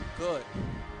 good.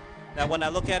 Now when I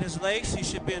look at his legs, he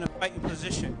should be in a fighting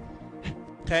position.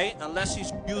 Okay, unless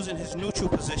he's using his neutral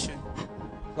position.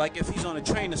 Like if he's on a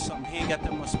train or something, he ain't got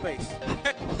that much space.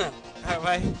 All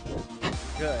right,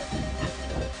 good.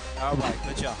 All right,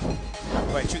 good job.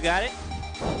 All right, you got it?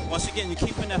 Once again, you're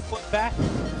keeping that foot back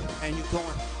and you're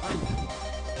going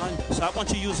under. So I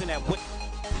want you using that weight.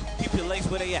 Keep your legs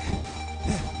where they at.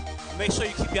 Make sure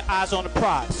you keep your eyes on the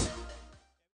prize.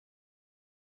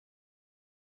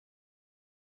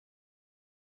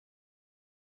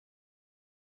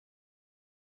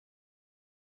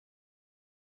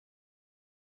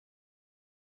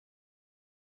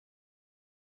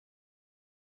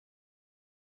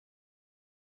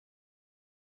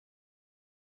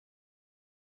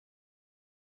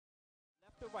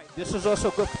 Right. This is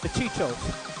also good for the chichos.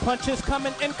 Punches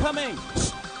coming, incoming.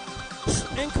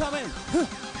 Incoming.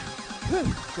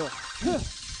 Good.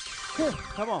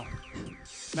 Come on.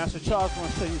 Master Charles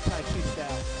wants to show you Tai Chi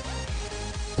style.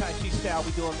 Tai Chi style,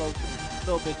 we do a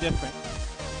little bit different.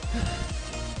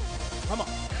 Come on.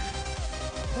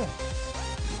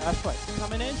 That's right.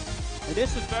 Coming in. And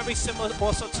this is very similar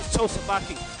also to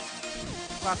Tosabaki.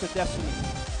 Rock of Destiny.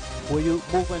 Where you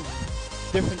moving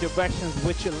different directions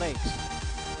with your legs.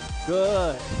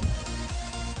 Good.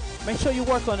 Make sure you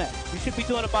work on that. You should be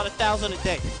doing about 1,000 a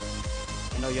day.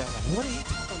 I know you're like, what are you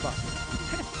talking about?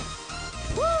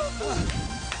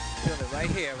 Feel it right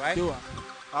here, right? Do it.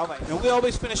 All right. And we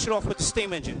always finish it off with the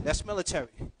steam engine. That's military.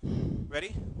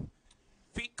 Ready?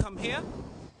 Feet come here.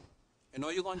 And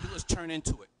all you're going to do is turn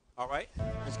into it. All right?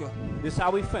 Let's go. This is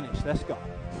how we finish. Let's go.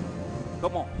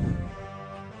 Come on.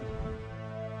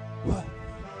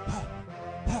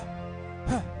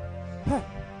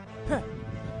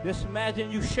 Just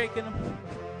imagine you shaking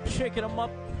them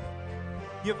up,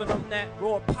 giving them that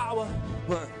raw power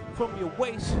from your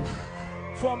waist,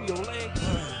 from your legs.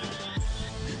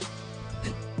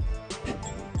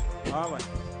 All right,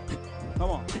 come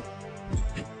on.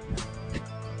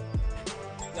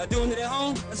 Y'all doing it at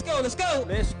home? Let's go, let's go.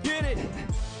 Let's get it.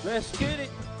 Let's get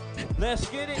it. Let's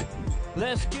get it.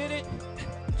 Let's get it.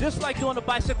 Just like doing the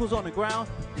bicycles on the ground.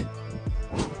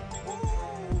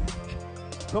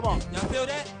 Come on. Y'all feel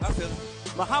that? I feel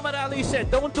it. Muhammad Ali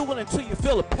said, don't do it until you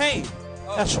feel the pain.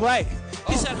 Oh. That's right.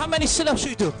 He said, how many sit-ups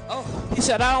you do? Oh. He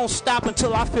said, I don't stop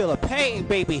until I feel the pain,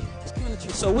 baby.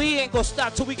 So we ain't gonna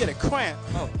stop till we get a cramp.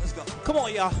 Oh, let's go. Come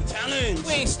on, y'all. Challenge.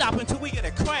 We ain't stopping until we get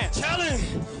a cramp. Challenge.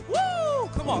 Woo!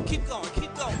 Come on, keep going,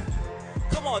 keep going.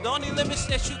 Come on, the only limits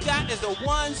that you got is the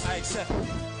ones I accept.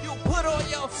 You put on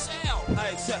yourself. I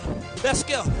accept. Let's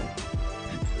go.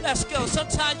 Let's go.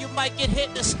 Sometimes you might get hit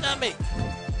in the stomach.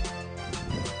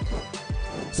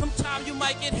 Sometimes you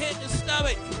might get hit in the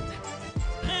stomach.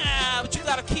 But you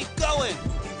gotta keep going.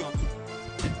 Keep going.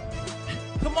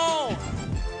 Come on.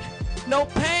 No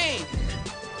pain.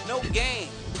 No gain.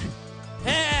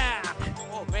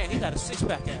 Oh man, he got a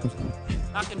six-pack abs.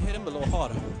 I can hit him a little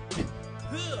harder.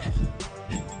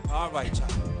 All right, y'all.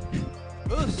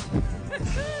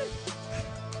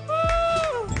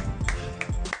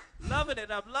 Loving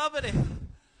it, I'm loving it.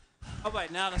 All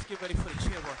right, now let's get ready for the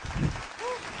chair work.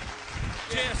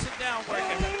 Chair, sit down, work it.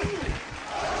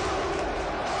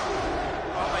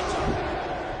 All right, y'all.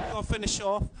 We're gonna finish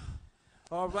off.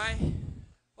 All right.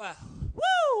 Wow.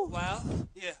 Woo! Wow.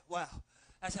 Yeah, wow.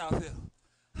 That's how I feel.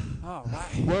 All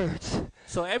right. Words.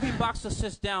 So every boxer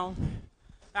sits down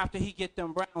after he get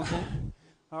them rounds in.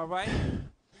 All right.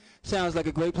 Sounds like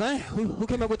a great plan. Who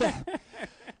came up with that?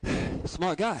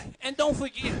 Smart guy. And don't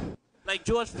forget, like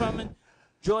George Foreman,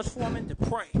 to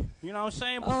pray. You know what I'm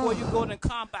saying? Before you go to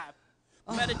combat.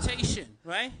 Meditation,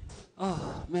 right?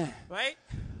 Oh, man. Right?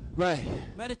 Right.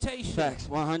 Meditation. Facts.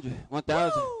 100.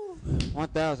 1,000.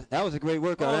 1,000. That was a great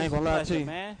workout. Always I ain't gonna lie to you.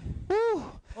 Man. Woo.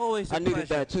 Always a I needed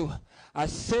pleasure. that too. I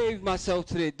saved myself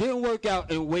today. Didn't work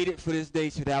out and waited for this day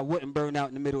so that I wouldn't burn out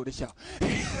in the middle of the show.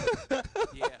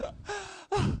 Yeah.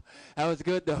 That was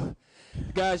good though.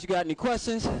 Guys, you got any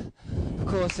questions? Of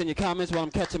course, send your comments while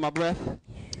I'm catching my breath.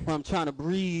 While I'm trying to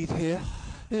breathe here.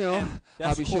 You know,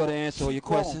 I'll be sure to answer all your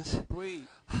questions. Breathe.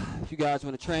 If you guys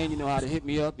want to train, you know how to hit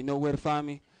me up. You know where to find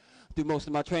me. I do most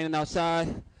of my training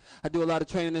outside. I do a lot of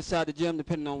training inside the gym,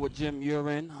 depending on what gym you're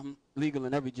in. I'm legal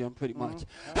in every gym, pretty much.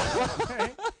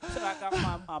 Okay. So I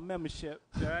got my membership,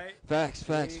 right? Facts.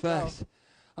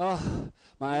 Oh,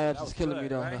 my abs is killing me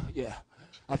though. Right? Yeah,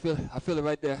 I feel it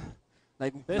right there.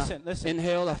 Like Listen.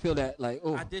 Inhale, I feel that. Like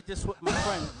oh. I did this with my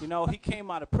friend. You know, he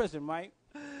came out of prison, right?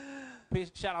 Peace,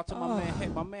 shout out to my man. Hey,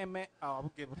 my man. Oh, I'm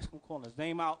calling his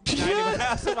name out. I ain't even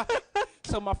asked him.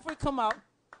 So my friend come out.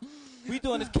 We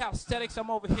doing this calisthenics. I'm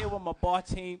over here with my bar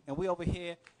team, and we over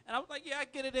here. And I was like, yeah, I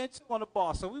get it in too on the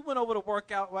bar. So we went over to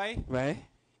work out, right? Right.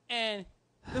 And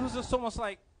it was just almost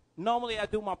like, normally I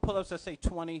do my pull-ups, let's say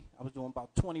 20. I was doing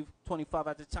about 20, 25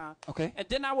 at the time. Okay. And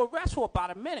then I would rest for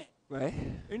about a minute. Right.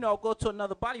 You know, go to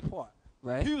another body part.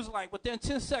 Right. He was like, within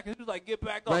 10 seconds, he was like, get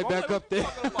back up. Right back up there.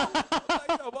 I was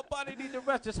like, yo, my body needs to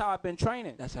rest. That's how I've been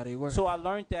training. That's how they work. So I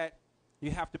learned that you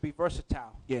have to be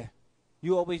versatile. Yeah.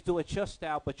 you always do it your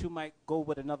style, but you might go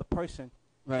with another person,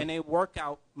 Right. and their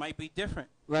workout might be different.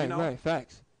 Right, you know? right,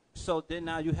 facts. So then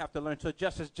now you have to learn to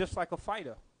adjust. It's just like a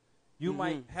fighter. You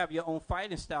might have your own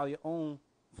fighting style, your own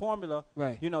formula,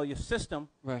 Right. you know, your system,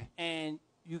 Right. and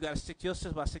you got to stick to your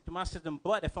system. I stick to my system.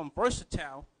 But if I'm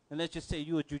versatile, and let's just say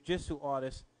you're a jiu-jitsu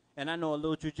artist, and I know a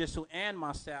little jiu-jitsu and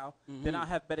my style, then I'll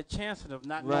have better chances of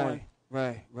not knowing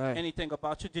Right, right. anything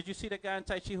about you. Did you see the guy in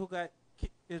Tai Chi who got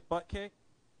his butt kicked?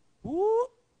 Woo!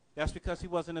 That's because he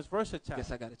wasn't as versatile.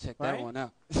 Guess I got to check Right? that one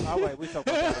out. All right, we talk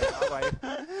about that later. All right.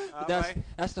 All But right.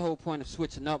 that's the whole point of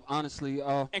switching up, honestly.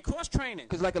 And cross training.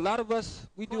 Because like a lot of us,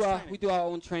 we do our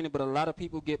own training, but a lot of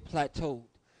people get plateaued.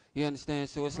 You understand?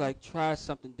 So it's like try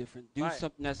something different. Do Right.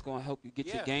 something that's going to help you get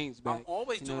your gains back. I'm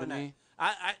always you know doing what I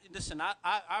that. mean? Listen,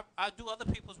 I do other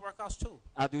people's workouts too.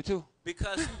 I do too.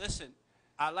 Because listen,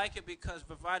 I like it because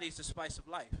variety is the spice of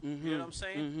life. You know what I'm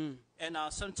saying? And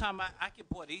sometimes I get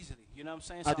bored easily. You know what I'm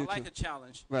saying? So I like a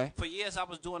challenge. Right. For years I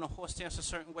was doing a horse dance a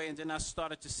certain way, and then I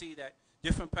started to see that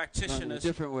different practitioners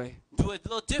Different way. do it a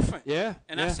little different. Yeah.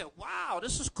 And I said, wow,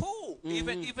 this is cool.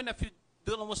 Even if you're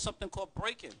dealing with something called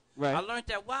breaking. Right. I learned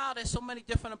that, wow, there's so many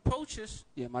different approaches.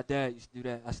 Yeah, my dad used to do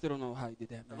that. I still don't know how he did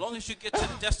that, man. As long as you get to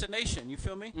the destination, you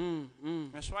feel me?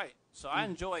 That's right. So I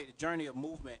enjoy the journey of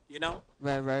movement, you know?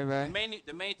 Right.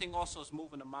 The main thing also is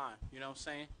moving the mind, you know what I'm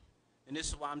saying? And this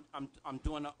is why I'm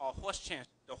doing the horse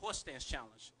stance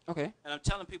challenge. Okay. And I'm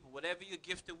telling people, whatever you're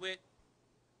gifted with,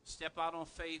 step out on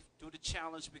faith, do the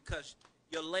challenge, because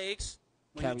your legs,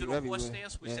 when Carry you do you the horse everywhere.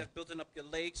 stance, which Yeah. is building up your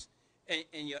legs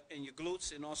and your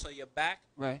glutes and also your back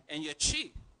Right. and your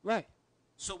chi. Right.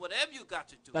 So whatever you got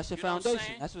to do, That's your you know what I'm foundation.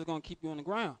 saying? That's what's going to keep you on the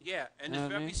ground. Yeah, and You know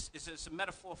what I mean? it's a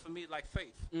metaphor for me like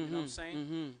faith. You know what I'm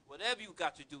saying? Whatever you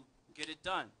got to do, get it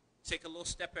done. Take a little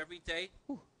step every day.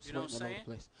 You know what I'm saying?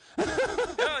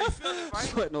 Yeah, you feel it, right?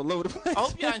 Sweating all over the place. I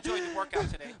hope y'all enjoyed the workout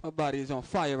today. My body is on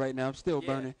fire right now. I'm still Yeah.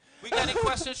 burning. We got any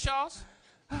questions, Charles?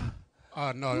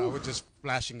 No, I was just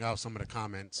flashing out some of the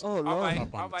comments. Oh, Lord. All right,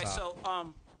 Up on all the right. top.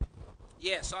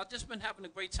 So, so I've just been having a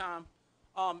great time,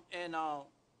 and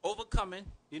overcoming.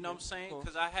 You know what I'm saying? cool.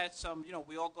 Because I had some. You know,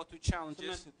 we all go through It's a challenges.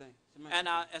 mental thing. It's a mental And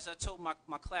thing. as I told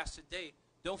my class today,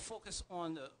 don't focus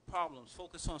on the problems.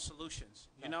 Focus on solutions.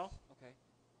 You know. Okay.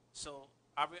 So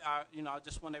I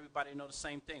just want everybody to know the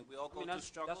same thing. We all go through that's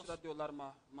struggles. what I do a lot of my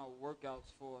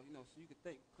workouts for, so you can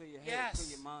think, clear your head, Yes. clear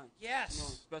your mind. Yes.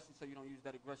 Especially so you don't use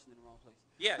that aggression in the wrong place.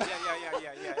 Yeah.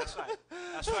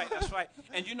 That's right.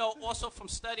 And also from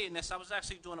studying this, I was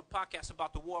actually doing a podcast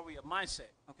about the warrior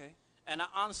mindset. Okay. And I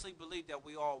honestly believe that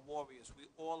we are warriors. We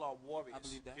all are warriors. I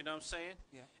believe that. You know what I'm saying?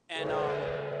 Yeah. And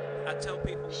I tell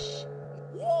people,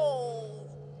 whoa,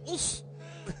 oof.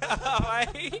 All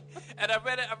right. And I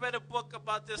read a book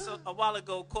about this a while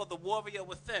ago called The Warrior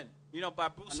Within. By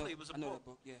Bruce Lee. It was a I know book. that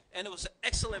book, yeah. And it was an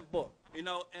excellent book.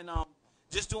 And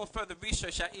just doing further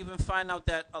research, I even find out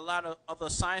that a lot of other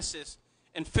sciences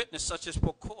in fitness, such as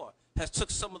parkour, has took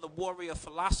some of the warrior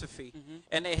philosophy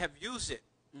and they have used it.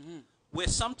 Where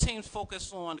some teams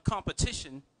focus on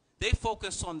competition, they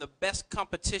focus on the best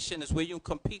competition is where you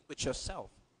compete with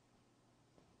yourself.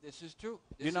 This is true.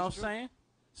 You know what I'm saying?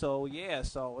 So,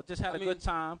 so I just had a good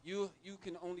time. You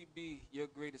can only be your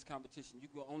greatest competition. You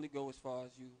can only go as far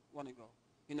as you want to go.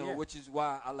 Yeah. Which is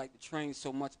why I like to train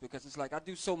so much, because it's like I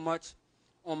do so much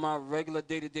on my regular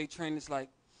day-to-day training. It's like,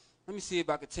 let me see if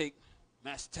I could take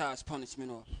Master Todd's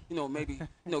punishment, or maybe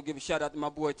give a shout out to my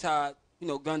boy Todd.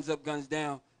 Guns up, guns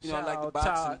down. I like the Shout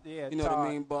boxing. out Todd. Yeah, you know what I Todd.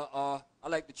 mean? But I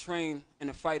like to train in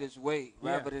a fighter's way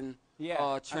rather than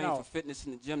I train know. for fitness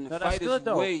in the gym. The No, that's fighter's good,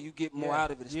 though. way, you get more Yeah.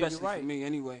 out of it, Yeah, you're especially right. for me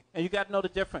anyway. And you got to know the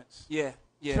difference. Yeah.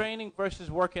 Training versus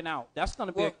working out. That's going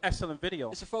to be an excellent video.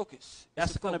 It's a focus.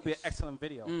 That's going to be an excellent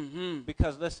video. Mm-hmm.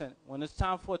 Because, listen, when it's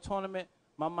time for a tournament,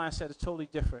 my mindset is totally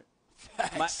different.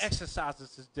 Facts. My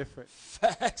exercises is different.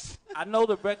 Facts. I know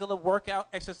the regular workout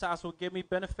exercise will give me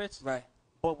benefits. Right.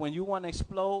 But when you want to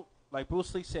explode, like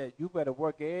Bruce Lee said, you better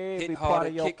work every Hit part harder,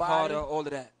 of your kick body. harder, all of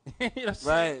that. You know what I'm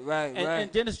saying? Right.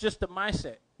 And then it's just the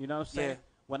mindset. You know what I'm saying? Yeah.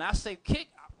 When I say kick,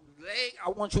 leg, I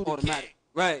want you to Automatic. kick.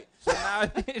 Right. So now, you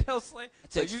know what I'm saying?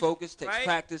 It takes focus, takes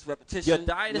practice, repetition. Your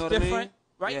diet you know is what I mean? different.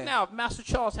 Right Yeah. now, if Master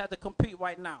Charles had to compete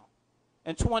right now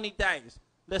in 20 days,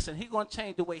 listen, he's going to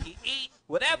change the way he eat.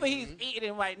 Whatever he's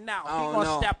eating right now, I he's don't going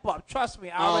to know. step up. Trust me,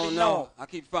 I I already don't know. I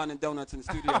keep finding donuts in the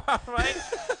studio. Right?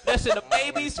 Listen, the What are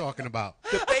you baby's talking about?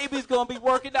 the baby's going to be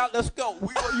working out. Let's go.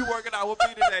 You working out with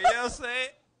me today. You know what I'm saying?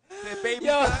 Baby,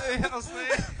 Yo. you know what I'm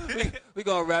saying? We're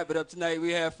going to wrap it up tonight.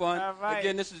 We had fun. All right.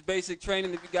 Again, this is Basic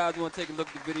Training. If you guys want to take a look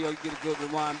at the video, you get a good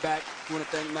rewind back. I want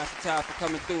to thank Master Ty for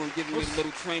coming through and giving me a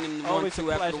little training in the Always a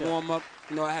 1-2 after the pleasure. warm-up.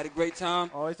 You know, I had a great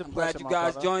time. Always a I'm pleasure, glad you my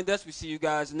guys brother. joined us. We see you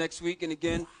guys next week. And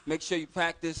again, make sure you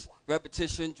practice,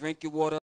 repetition, drink your water.